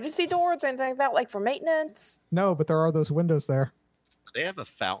any in. emergency doors or anything like that, like for maintenance? No, but there are those windows there. They have a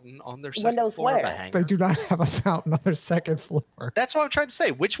fountain on their second Windows floor of a where? hangar. They do not have a fountain on their second floor. That's what I'm trying to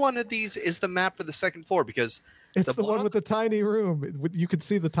say. Which one of these is the map for the second floor? Because It's The the one one- with the tiny room. You can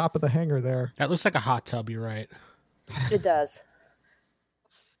see the top of the hangar there. That looks like a hot tub. You're right. It does.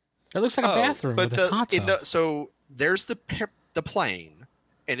 That looks like a bathroom but with a hot tub. so there's the plane,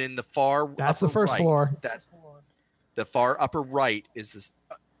 and in the far That's the upper first right, floor. That the far upper right is this.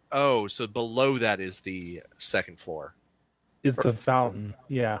 Oh, so below that is the second floor. It's the fountain.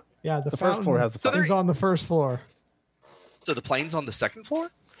 Yeah. Yeah, the The fountain first floor has the fountain. is on the first floor. So the plane's on the second floor.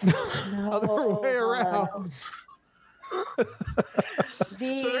 Other way around.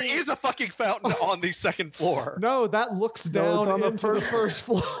 The, So there is a fucking fountain on the second floor. No, that looks No, down it's on the into the first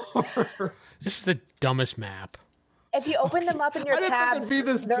floor. This is the dumbest map. if you open them up in your I didn't think it'd tabs, be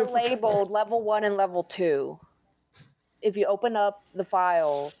this they're difficult. labeled level 1 and level 2. If you open up the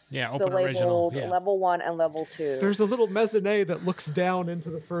files, Yeah, they're open original, labeled yeah. level 1 and level 2. There's a little mezzanine that looks down into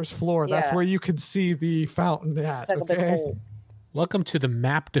the first floor. That's Yeah. where you can see the fountain at. it's like a big okay? hole. Welcome to the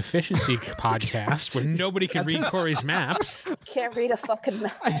Map Deficiency podcast, where nobody can read Corey's maps. Can't read a fucking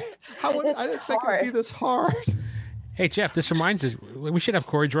map. How would, I It's didn't think it would be hard. this hard. Hey Jeff, this reminds us we should have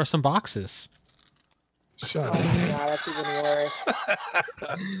Corey draw some boxes. Shut Oh up. my god, that's even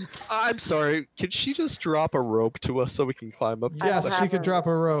worse. I'm sorry. Can she just drop a rope to us so we can climb up? I Yes, don't she have could a- drop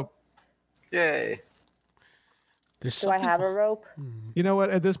a rope. Yay. There's Do I have a rope? You know what?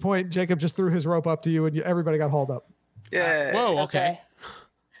 At this point, Jacob just threw his rope up to you, and everybody got hauled up. Yay. Whoa, okay.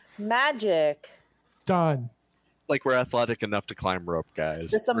 Magic. Done. Like we're athletic enough to climb rope,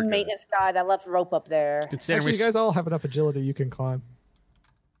 guys. There's some We're good. maintenance guy that left rope up there. Considering Actually, we you guys all have enough agility. You can climb.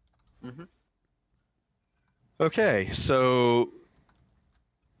 Okay, so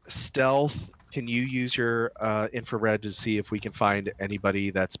stealth. Can you use your infrared to see if we can find anybody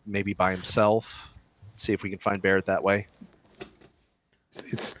that's maybe by himself? See if we can find Barrett that way.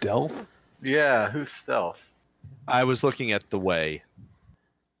 It's stealth. Yeah, who's stealth? I was looking at the way.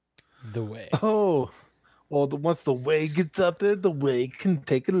 the way. Oh. Well, once the way gets up there, the way can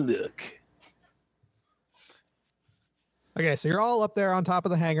take a look. Okay, so you're all up there on top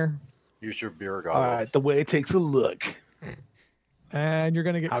of the hangar, Use your beer All goggles. right, the way takes a look. and you're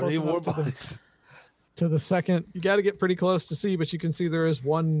going to get How close many war enough to the, bodies? to the second. You got to get pretty close to see, but you can see there is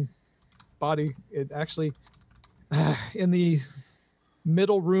one body. It actually, in the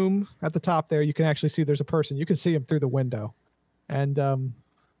middle room at the top there, you can actually see there's a person. You can see him through the window, and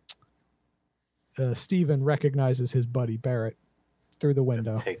Steven recognizes his buddy Barrett through the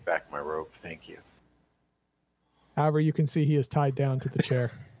window. Take back my rope. Thank you. However, you can see he is tied down to the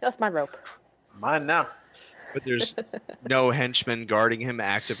chair. That's my rope. Mine now. But there's no henchmen guarding him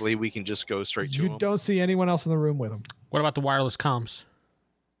actively. We can just go straight to You him. don't see anyone else in the room with him. What about the wireless comms?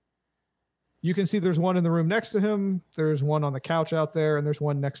 You can see there's one in the room next to him. There's one on the couch out there, and there's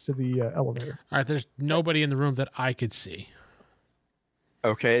one next to the elevator. All right, there's nobody in the room that I could see.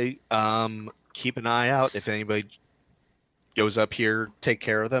 Okay. Keep an eye out if anybody goes up here. Take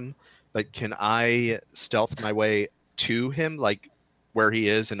care of them. Like, can I stealth my way to him, like where he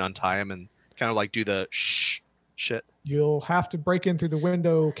is, and untie him, and kind of like do the shh shit? You'll have to break in through the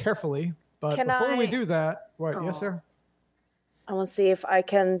window carefully. But Can before we I- do that, right? Yes, Oh. sir. I want to see if I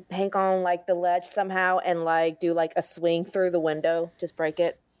can hang on like the ledge somehow and like do like a swing through the window. Just break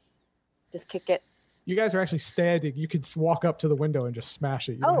it. Just kick it. You guys are actually standing. You could walk up to the window and just smash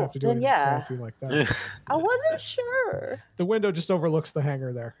it. You don't Oh, have to do then anything yeah. fancy like that. I wasn't sure. The window just overlooks the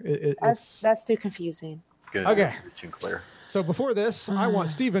hangar there. That's too confusing. Good. Okay. Rich and clear. So before this, I want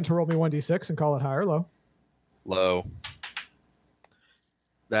Steven to roll me 1d6 and call it high or low. Low.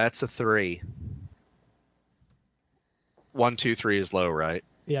 That's a 3. 1, 2, 3 is low, right?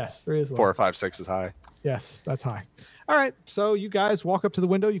 Yes, 3 is low. 4, 5, 6 is high. Yes, that's high. All right, so you guys walk up to the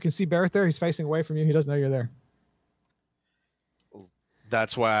window. You can see Barrett there. He's facing away from you. He doesn't know you're there.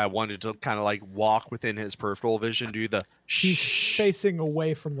 That's why I wanted to kind of like walk within his peripheral vision, do the He's shh. facing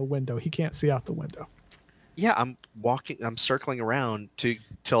away from the window. He can't see out the window. Yeah, I'm walking. I'm circling around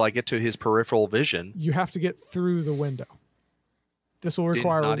till I get to his peripheral vision. You have to get through the window. This will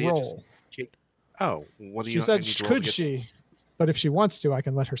require a Nadia just roll. Oh, what do She you? said, I need to roll to could get- she? But if she wants to, I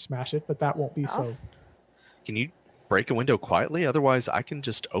can let her smash it, but that won't be so. Awesome. Can you break a window quietly? Otherwise, I can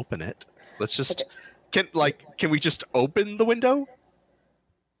just open it. Let's just can we just open the window?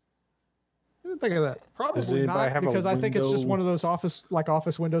 I didn't think of that. Does Probably anybody not, have a because I think it's just window? one of those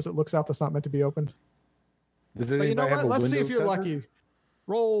office windows that looks out that's not meant to be opened. Does But you know anybody have what? a Let's see window if you're cover? lucky.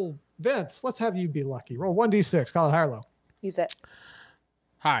 Roll, Vince. Let's have you be lucky. Roll 1d6. Call it high or low. Use it.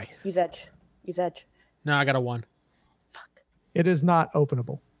 Hi. Use edge. Use edge. No, I got a 1. Fuck. It is not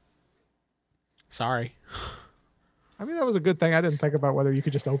openable. Sorry. I mean, that was a good thing. I didn't think about whether you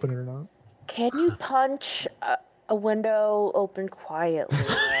could just open it or not. Can you punch a window open quietly?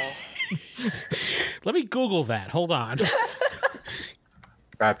 Will? Let me Google that. Hold on.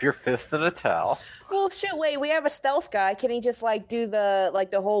 Wrap your fist in a towel. Well, shit. Wait, we have a stealth guy. Can he just like do the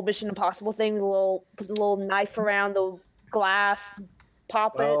whole Mission Impossible thing? Put the little knife around the glass,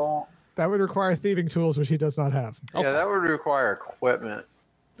 pop it. Well, That would require thieving tools, which he does not have. yeah, that would require equipment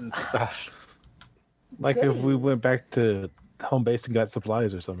and stuff. Like if we went back to home base and got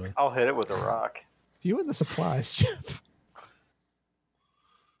supplies or something. I'll hit it with a rock. You and the supplies, Jeff.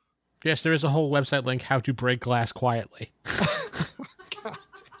 Yes, there is a whole website link, how to break glass quietly.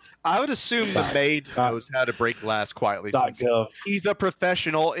 I would assume the maid knows how to break glass quietly. Since .gov. he's a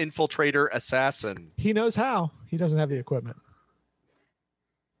professional infiltrator assassin. He knows how. He doesn't have the equipment.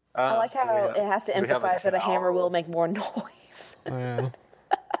 I like how it has to do we have a emphasize that a hammer towel? will make more noise.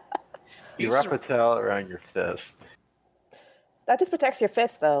 You wrap a towel around your fist. That just protects your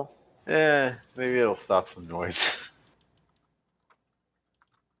fist, though. Maybe it'll stop some noise.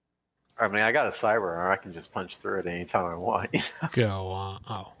 I mean, I got a cyber arm. I can just punch through it anytime I want. Go on.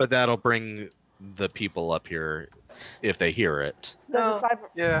 Oh. But that'll bring the people up here if they hear it. Does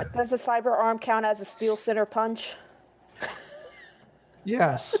yeah. a cyber arm count as a steel center punch?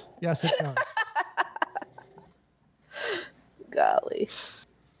 Yes. Yes, it does. Golly.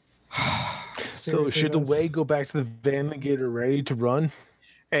 So Seriously, should the does. way go back to the van and get her ready to run?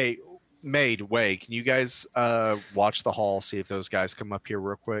 Hey, maid, Way, can you guys watch the hall, see if those guys come up here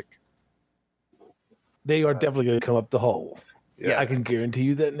real quick? They are definitely going to come up the hole. Yeah. I can guarantee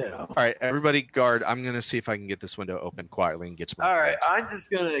you that now. All right, everybody guard. I'm going to see if I can get this window open quietly and get to my All right, friend. I'm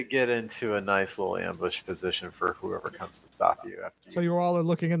just gonna get into a nice little ambush position for whoever comes to stop you after you. So you all are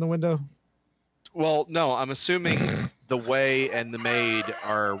looking in the window? Well, no, I'm assuming the Way and the maid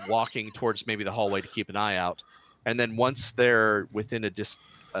are walking towards maybe the hallway to keep an eye out. And then once they're within a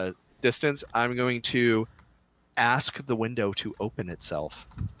distance, I'm going to ask the window to open itself.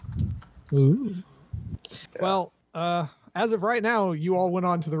 Ooh. Well, as of right now, you all went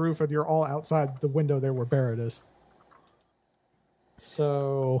onto the roof and you're all outside the window there where Barrett is.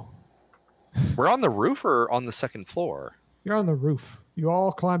 So We're on the roof or on the second floor? you're on the roof. You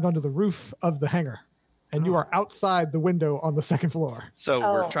all climbed onto the roof of the hangar. And you are outside the window on the second floor. So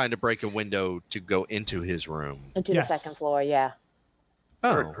we're Oh. trying to break a window to go into his room. Into Yes. the second floor, yeah.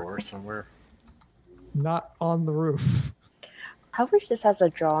 Or a Oh, door somewhere. Not on the roof. I wish this has a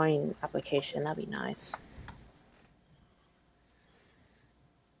drawing application. That'd be nice.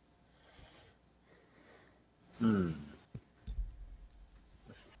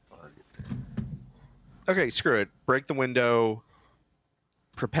 This is fun. okay, screw it. Break the window,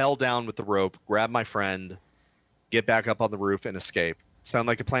 propel down with the rope, grab my friend, get back up on the roof, and escape. Sound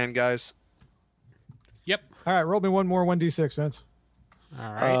like a plan, guys? Yep. All right, roll me one more 1d6, Vince.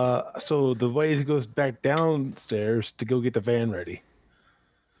 All right. So the way he goes back downstairs to go get the van ready.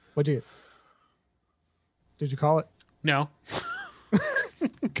 What'd you get? Did you call it? No.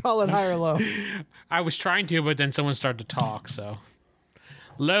 Call it high or low. I was trying to, but then someone started to talk, so.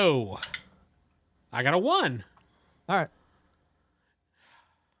 Low. I got a 1. All right.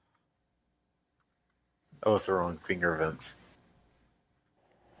 Oh, it's the wrong finger vents.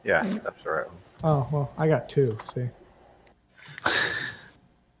 Yeah, that's the right one. Oh, well, I got 2. See.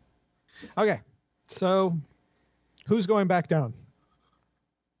 Okay. So who's going back down?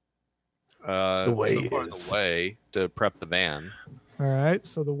 The Way the way to prep the van. All right.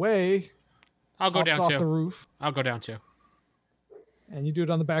 So the way I'll go hops down off too. the roof, I'll go down too. and you do it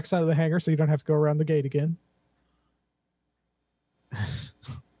on the back side of the hangar, so you don't have to go around the gate again.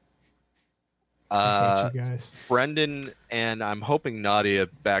 I hate you guys. Brendan and I'm hoping Nadia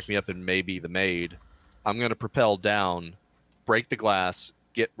back me up and maybe the maid. I'm going to propel down, break the glass,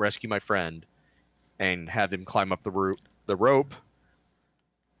 rescue my friend, and have him climb up the rope.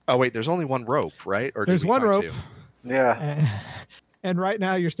 Oh wait, there's only one rope, right? Or did There's we one find rope. two? Yeah. And right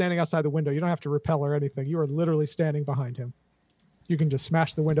now you're standing outside the window. You don't have to repel or anything. You are literally standing behind him. You can just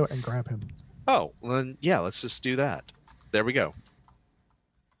smash the window and grab him. Oh, well, then yeah, let's just do that. There we go.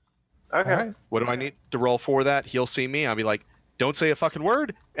 Okay. All right. What do I need to roll for that? He'll see me. I'll be like, don't say a fucking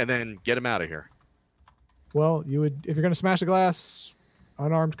word, and then get him out of here. Well, you would, if you're going to smash the glass,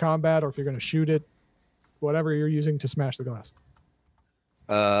 unarmed combat, or if you're going to shoot it, whatever you're using to smash the glass.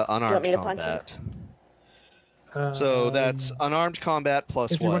 Unarmed me to punch combat. So that's unarmed combat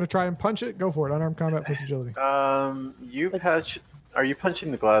plus if you what? want to try and punch it, go for it. Unarmed combat plus agility. Are you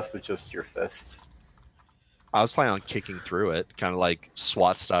punching the glass with just your fist? I was planning on kicking through it, kind of like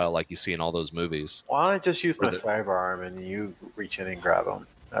SWAT style, like you see in all those movies. Why don't I just use my Or the- cyber arm and you reach in and grab him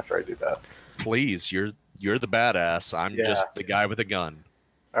after I do that? Please, you're the badass. I'm Yeah. just the guy with a gun.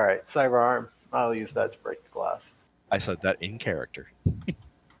 All right, cyber arm. I'll use that to break the glass. I said that in character.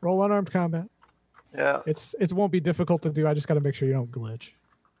 Roll unarmed combat. Yeah. It won't be difficult to do. I just got to make sure you don't glitch.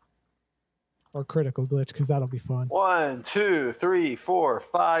 Or critical glitch, because that'll be fun. 1, 2, 3, 4,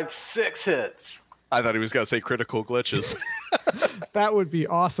 5, 6 hits. I thought he was going to say critical glitches. That would be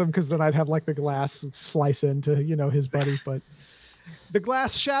awesome, because then I'd have like the glass slice into, his buddy. But the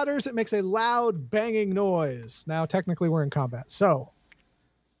glass shatters. It makes a loud banging noise. Now, technically, we're in combat. So,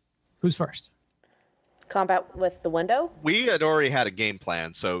 who's first? Combat with the window? We had already had a game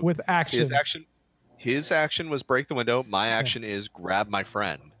plan, so With action. his action was break the window. My action is grab my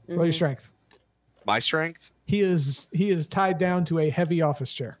friend. Roll your strength. My strength, He is tied down to a heavy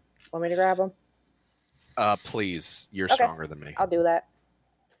office chair. Want me to grab him? please, you're Okay. stronger than me. I'll do that.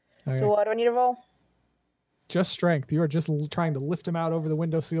 Okay. So what do I need to roll? Just strength. You are just trying to lift him out over the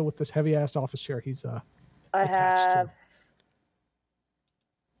windowsill with this heavy ass office chair. He's I attached to. have.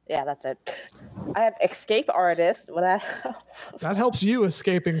 Yeah, that's it. I have escape artist. Will that help? That helps you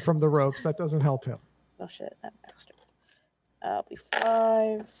escaping from the ropes. That doesn't help him. Oh shit! That extra. I'll be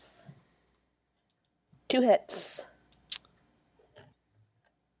 5. 2 hits.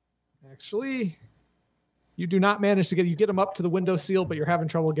 Actually, you do not manage to get him up to the windowsill, but you're having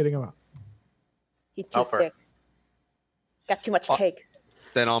trouble getting him up. He's too Help her. thick. Got too much cake.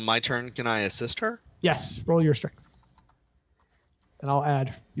 Then on my turn, can I assist her? Yes, roll your strength. And I'll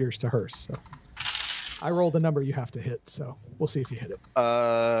add yours to hers. So I rolled a number you have to hit, so we'll see if you hit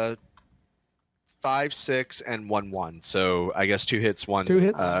it. 5, 6, and 1, 1. So I guess 2 hits, 1. 2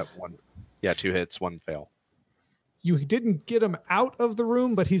 hits? 1. Yeah, 2 hits, 1 fail. You didn't get him out of the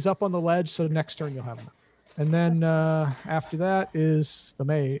room, but he's up on the ledge, so next turn you'll have him. And then after that is the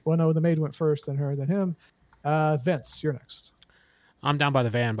maid. Well, no, the maid went first, then her, then him. Vince, you're next. I'm down by the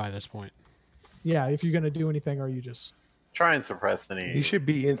van by this point. Yeah, if you're going to do anything, or you just... Try and suppress any. You should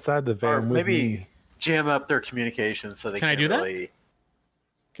be inside the or van with maybe me. jam up their communications so they Can I can't do that? really.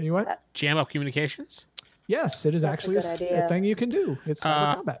 Can you what? Jam up communications? Yes, it is That's a actually good a idea. thing you can do. It's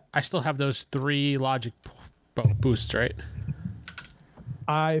cyber combat. I still have those 3 logic boosts, right?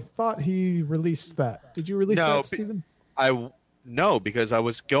 I thought he released that. Did you release No, that, Steven? No, because I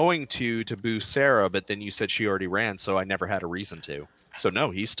was going to boost Sarah, but then you said she already ran, so I never had a reason to. So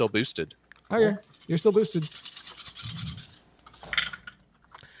no, he's still boosted. Okay, you're still boosted.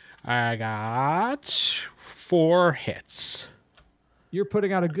 I got 4 hits. You're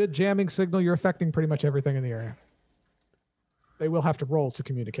putting out a good jamming signal. You're affecting pretty much everything in the area. They will have to roll to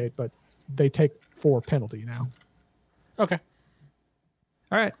communicate, but they take 4 penalty now. Okay.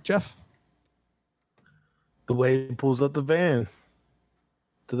 All right, Jeff. The way he pulls up the van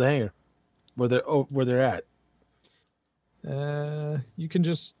to the hangar where they're at. You can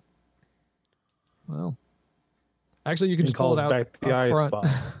just, well, actually, you can He just pull calls it out back the up eye front. spot.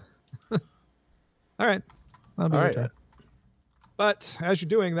 All right, that'll be All your right. turn. But as you're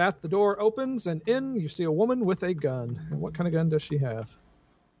doing that, the door opens, and in you see a woman with a gun. And what kind of gun does she have?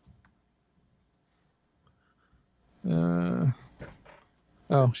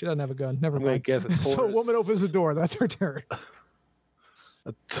 Oh, she doesn't have a gun. Never I'm gonna mind. guess a So a Taurus. woman opens the door. That's her turn.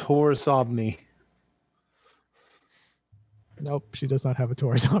 A Taurus Omni. Nope, she does not have a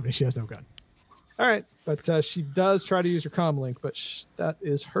Taurus Omni. She has no gun. All right, but she does try to use her comm link, but that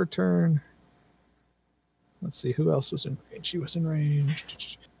is her turn. Let's see, who else was in range? She was in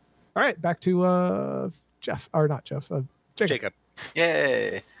range. All right, back to Jeff, or not Jeff, Jacob. Jacob.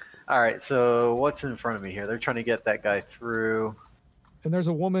 Yay! All right, so what's in front of me here? They're trying to get that guy through. And there's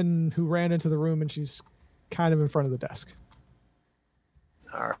a woman who ran into the room, and she's kind of in front of the desk.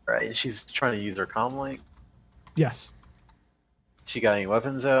 All right, and she's trying to use her comm link. Yes. She got any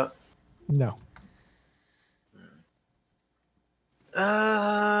weapons out? No.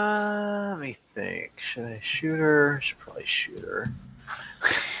 Let me think. Should I shoot her? Should probably shoot her.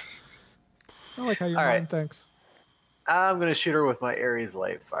 I like how your All right. mind thinks. I'm gonna shoot her with my Ares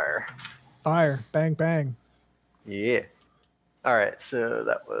light fire. Fire. Bang, bang. Yeah. All right. So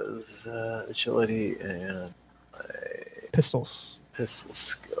that was agility and Pistols. pistol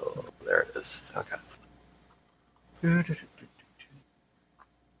skill. There it is. Okay.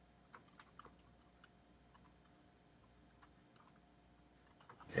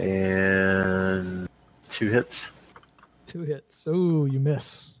 And 2 hits. 2 hits. Ooh, you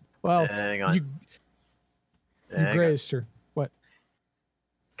miss. Well, Hang on. you Hang on. grazed her. What?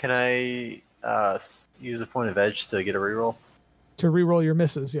 Can I use a point of edge to get a reroll? To reroll your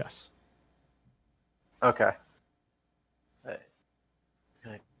misses, yes. Okay. Hey,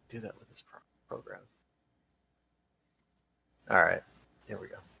 can I do that with this program? All right. Here we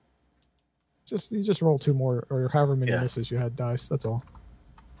go. You just roll 2 more, or however many Yeah. misses you had dice. That's all.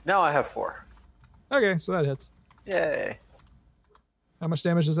 Now I have 4. Okay, so that hits. Yay. How much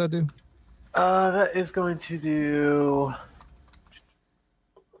damage does that do? That is going to do.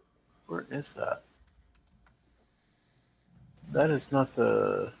 Where is that? That is not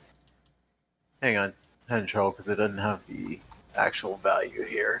the. Hang on, control, because it doesn't have the actual value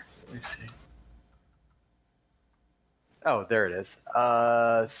here. Let me see. Oh, there it is.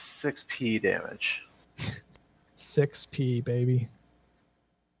 6p damage. 6p, baby.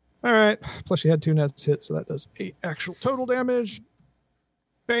 All right. Plus, you had 2 nets hit, so that does 8 actual total damage.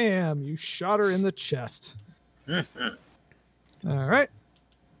 Bam! You shot her in the chest. All right.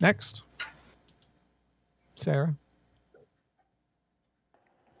 Next. Sarah. You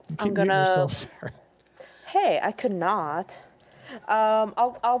I'm keep muting gonna- yourself, Sarah. Hey, I could not.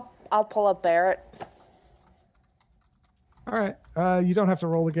 I'll pull up Barrett. All right. You don't have to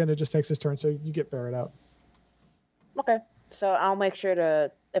roll again. It just takes his turn, so you get Barrett out. Okay. So I'll make sure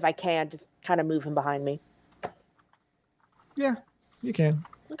to, if I can, just kind of move him behind me. Yeah, you can.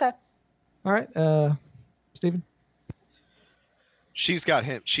 Okay. All right. Steven? She's got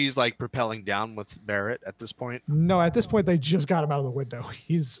him. She's like propelling down with Barrett at this point. No, at this point, they just got him out of the window.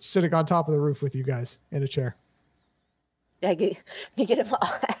 He's sitting on top of the roof with you guys in a chair. Yeah, get him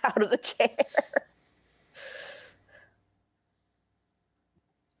out of the chair.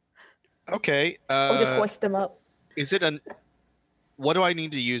 Okay. Or just hoist him up. Is it an? What do I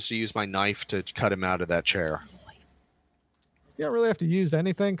need to use my knife to cut him out of that chair? You don't really have to use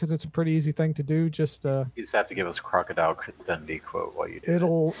anything because it's a pretty easy thing to do. Just You just have to give us Crocodile Dundee quote while you do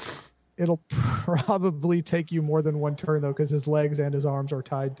it. it'll probably take you more than one turn though, because his legs and his arms are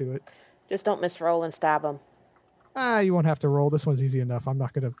tied to it. Just don't misroll and stab him. You won't have to roll. This one's easy enough. I'm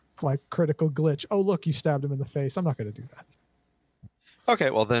not gonna critical glitch. Oh look, you stabbed him in the face. I'm not gonna do that. Okay,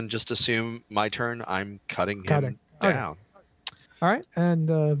 well then just assume my turn. I'm cutting Cutting. him Okay. down. All right, and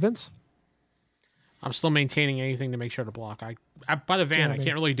Vince. I'm still maintaining anything to make sure to block. I by the van, I Jamming.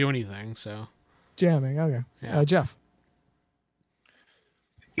 can't really do anything. So Jamming. Okay. Yeah. Jeff.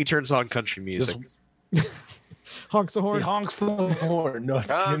 He turns on country music. Honks the He horn. honks the horn. No,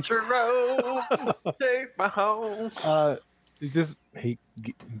 Country road, take my home. he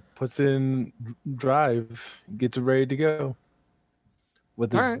puts in drive, gets it ready to go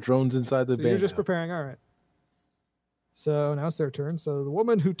with his All right. drones inside the So van. you're just preparing. All right. So now it's their turn. So the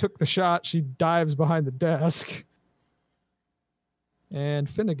woman who took the shot, she dives behind the desk. And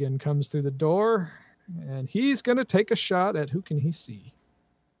Finnegan comes through the door. And he's going to take a shot at who can he see?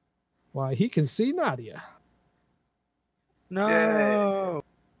 Why, he can see Nadia. No.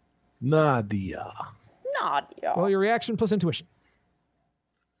 Nadia. Nadia. Well, your reaction plus intuition.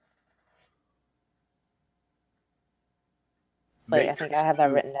 Wait, I think I have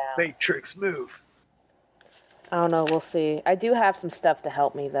that written down. Matrix move. I don't know. We'll see. I do have some stuff to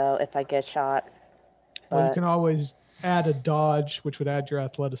help me, though, if I get shot. Well, you But can always add a dodge, which would add your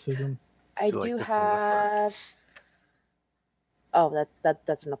athleticism. I Do you like do the fun effect? have. Oh, that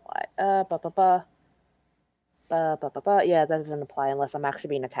doesn't apply. Yeah, that doesn't apply unless I'm actually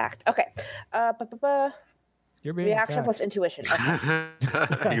being attacked. Okay. You're being Reaction attacked. plus intuition.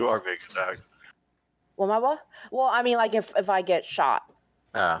 Okay. You are big dog. Well, what? Well, I mean, like if I get shot,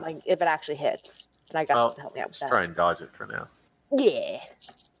 like if it actually hits, and I got Well, something to help me out with just that. try and dodge it for now. Yeah.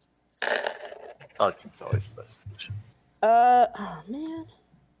 Dodging's always the best solution. Oh man.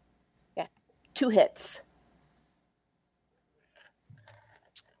 Yeah, 2 hits.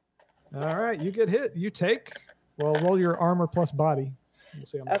 All right, you get hit. You take. Well, roll your armor plus body. We'll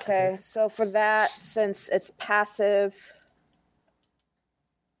see how much you Okay, take. so for that, since it's passive,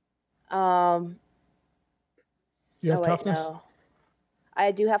 You have wait, toughness. no.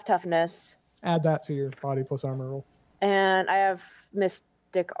 I do have toughness, Add that to your body plus armor roll. and I have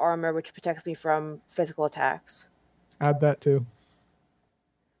mystic armor, which protects me from physical attacks. Add that too.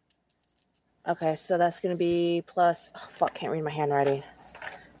 Okay, so that's gonna be plus. Oh, fuck, can't read my handwriting.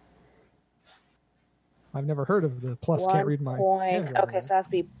 I've never heard of the plus. Can't read my. Point. handwriting. Okay, so that's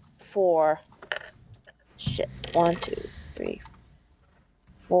be 4. Shit. 1, 2, 3,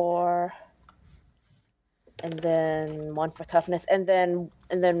 4. And then 1 for toughness, and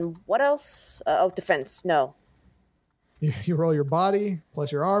then what else? Defense. No. You roll your body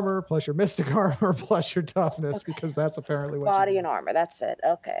plus your armor plus your mystic armor plus your toughness Okay. because that's apparently what. Body you and armor. That's it.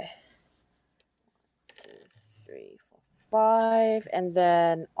 Okay. 1, 2, 3, 4, 5, and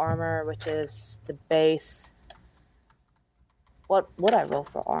then armor, which is the base. What would I roll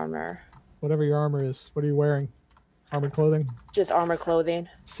for armor? Whatever your armor is. What are you wearing? Armored clothing. Just armor clothing.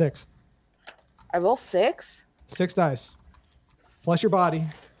 6. I roll 6. 6 dice. Plus your body.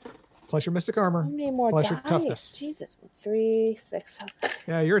 Plus your mystic armor. How many more Plus dice? your toughness. Jesus. 3, 6.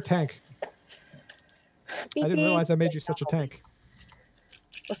 Yeah, you're a tank. Beep, I didn't beep. realize I made you such a tank.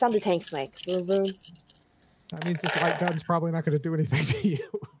 What sound do tanks make? Vroom, vroom. That means this light gun's probably not going to do anything to you.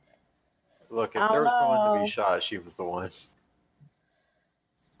 Look, if Oh, there was someone to no. be shot, she was the one.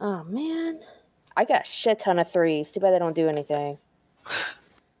 Oh man, I got a shit ton of 3s. Too bad they don't do anything. You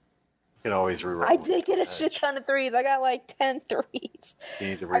can always reroll. I did get a Edge. shit ton of 3s. I got like 10 3s. You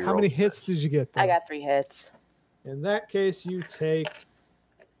need to How reroll How many some hits edge. did you get? I Then? got 3 hits. In that case, you take.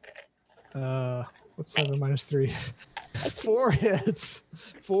 What's 7 minus 3? 4 hits.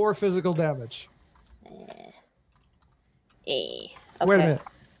 4 physical damage. Okay. Wait a minute.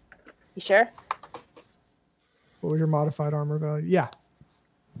 You sure? What was your modified armor value? Yeah.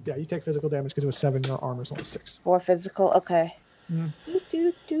 Yeah, you take physical damage because it was 7. Your armor's only 6. 4 physical. Okay. Mm.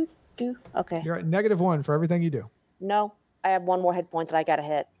 Do. Okay. You're at -1 for everything you do. No, I have 1 more hit point that I got to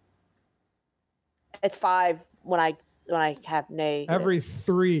hit. It's 5 when I have negative. Every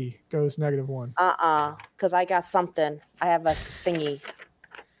 3 goes -1. Because I got something. I have a thingy.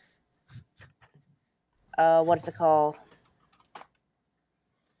 What is it called?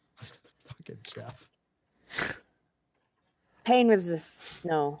 Fucking Jeff. Pain resist.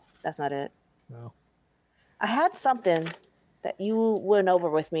 No, that's not it. No. I had something that you went over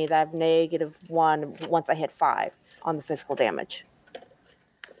with me that I have -1 once I hit 5 on the physical damage.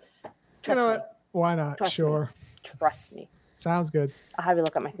 You know what? Why not? Trust me. Sure. Trust me. Sounds good. I'll have you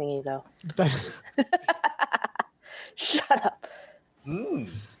look at my thingy though. Shut up.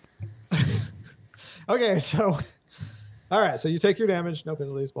 Okay, so. All right, so you take your damage, no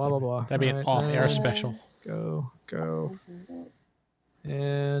penalties, blah, blah, blah. That'd be an All right, off-air special. Go.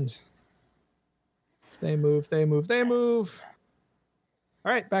 And they move.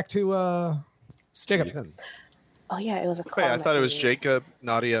 All right, back to Jacob. Steven. Oh yeah, it was a. Wait, I thought it was thingy. Jacob,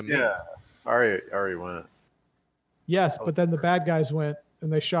 Nadia, me. Yeah. Already went. Yes, but then the bad guys went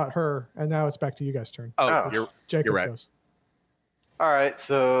and they shot her, and now it's back to you guys' turn. Oh, Oh. you're Jacob right. goes. All right,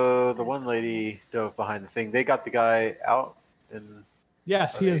 so the one lady dove behind the thing. They got the guy out, and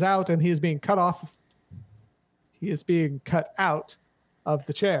Yes, he is out and he is being cut off. He is being cut out of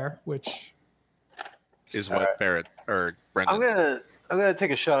the chair, which is what Alright. Barrett or I'm Brendan. gonna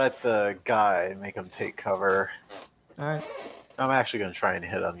take a shot at the guy and make him take cover. all right, I'm actually gonna try and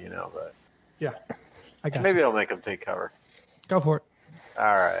hit him, but I got maybe you. I'll make him take cover. Go for it. All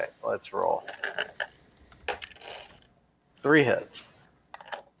right, let's roll. 3 hits.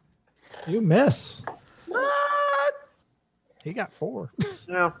 You miss. He got 4.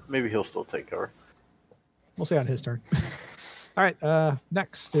 No, maybe he'll still take cover. We'll see on his turn. All right,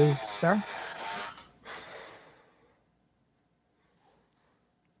 next is Sarah.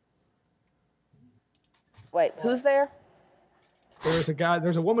 Wait, who's there?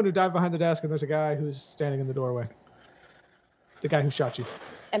 There's a woman who dived behind the desk, and there's a guy who's standing in the doorway. The guy who shot you.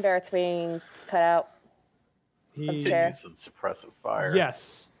 And Barrett's being cut out. He, Could Chair. use some suppressive fire.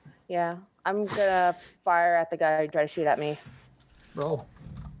 yes. Yeah, I'm gonna fire at the guy who tried to shoot at me. Roll.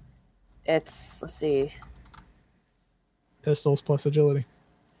 Let's see, Pistols plus agility.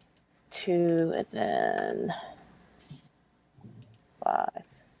 2 and then 5.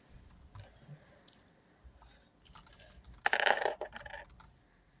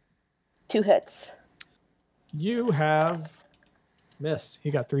 Two hits. You have missed.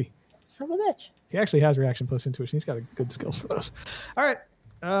 He got 3. Son of a bitch. He actually has reaction plus intuition. He's got good skills for those. All right.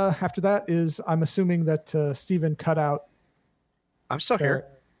 After that is, I'm assuming that Steven cut out I'm still Barrett.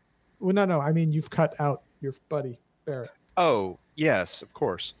 here. Well, no. I mean, you've cut out your buddy, Barrett. Oh, yes, of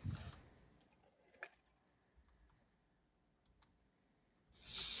course.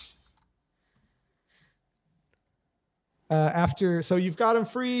 So you've got him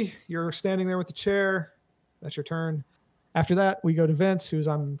free. You're standing there with the chair. That's your turn. After that, we go to Vince, who's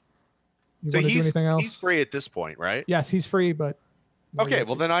on. You So want to do anything else? he's free at this point, right? Yes, he's free, but Okay,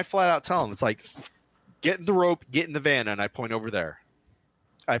 well then I flat out tell him, it's like, get in the rope, get in the van, and I point over there.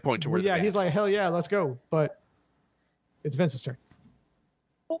 I point to where. Well, yeah, the van he's like, is. hell yeah, let's go. But it's Vince's turn.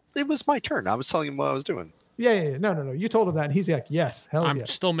 Well, it was my turn. I was telling him what I was doing. Yeah. No. You told him that, and he's like, yes, hell I'm yeah.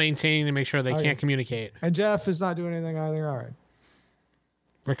 still maintaining to make sure they Okay. can't communicate. And Jeff is not doing anything either. All right.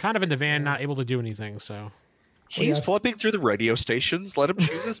 We're kind of in the van, not able to do anything. So He's yeah. flipping through the radio stations. Let him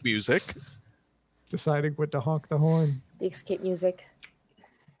choose his music. Deciding what to honk the horn. The escape music.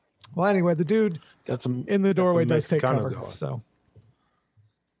 Well, anyway, the dude Got some in the doorway does take Mexicano cover. going. So,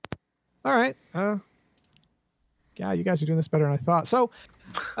 all right. Yeah, you guys are doing this better than I thought. So,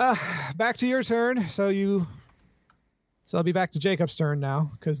 back to your turn. So I'll be back to Jacob's turn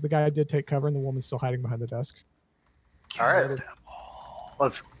now because the guy did take cover and the woman's still hiding behind the desk. All right.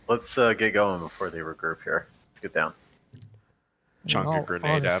 Let's get going before they regroup here. Let's get down. Chunk In a all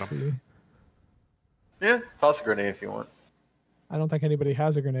grenade at him. honesty, Yeah, toss a grenade if you want. I don't think anybody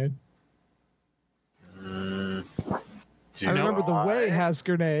has a grenade. Do you I know remember the why? way has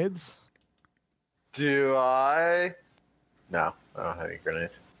grenades. Do I? No, I don't have any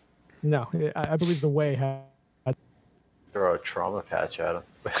grenades. No, I believe the way has. Throw a trauma patch at him.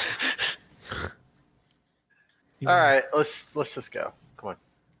 All right, let's just go. Come on.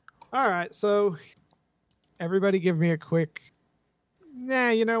 All right, so everybody give me a quick. Nah,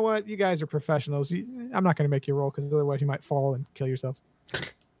 you know what? You guys are professionals. I'm not going to make you roll because otherwise you might fall and kill yourself.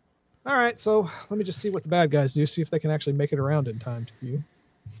 All right, so let me just see what the bad guys do. See if they can actually make it around in time to you.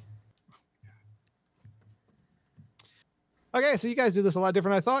 Okay, so you guys do this a lot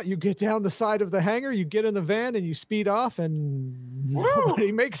different than I thought. You get down the side of the hangar, you get in the van, and you speed off, and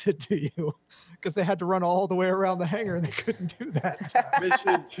nobody makes it to you because they had to run all the way around the hangar and they couldn't do that.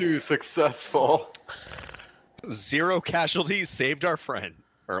 Mission 2 successful. 0 casualties, saved our friend.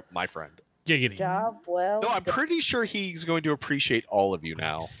 Or my friend. giggity. Job well No, I'm done. pretty sure he's going to appreciate all of you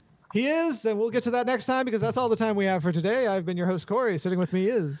now. He is, and we'll get to that next time because that's all the time we have for today. I've been your host, Corey. Sitting with me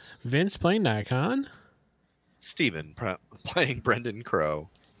is... Vince playing Nikon. Steven playing Brendan Crow.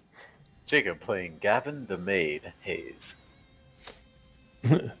 Jacob playing Gavin the Maid Hayes.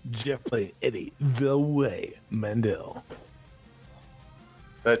 Jeff playing Eddie the Way Mandel.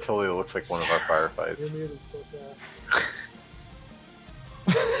 That totally looks like one of our firefights.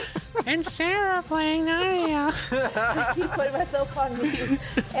 And Sarah playing Nadia. Keep putting myself on mute.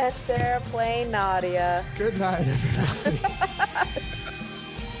 And Sarah playing Nadia. Good night, everybody.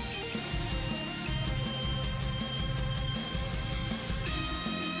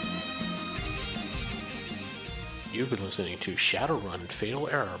 You've been listening to Shadowrun Fatal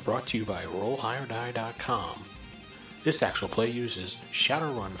Error, brought to you by RollHigherDie.com. This actual play uses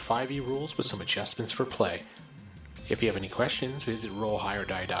Shadowrun 5e rules with some adjustments for play. If you have any questions, visit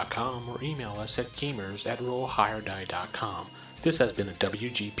RollHigherDie.com or email us at gamers@RollHigherDie.com. This has been a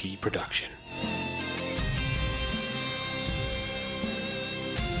WGP production.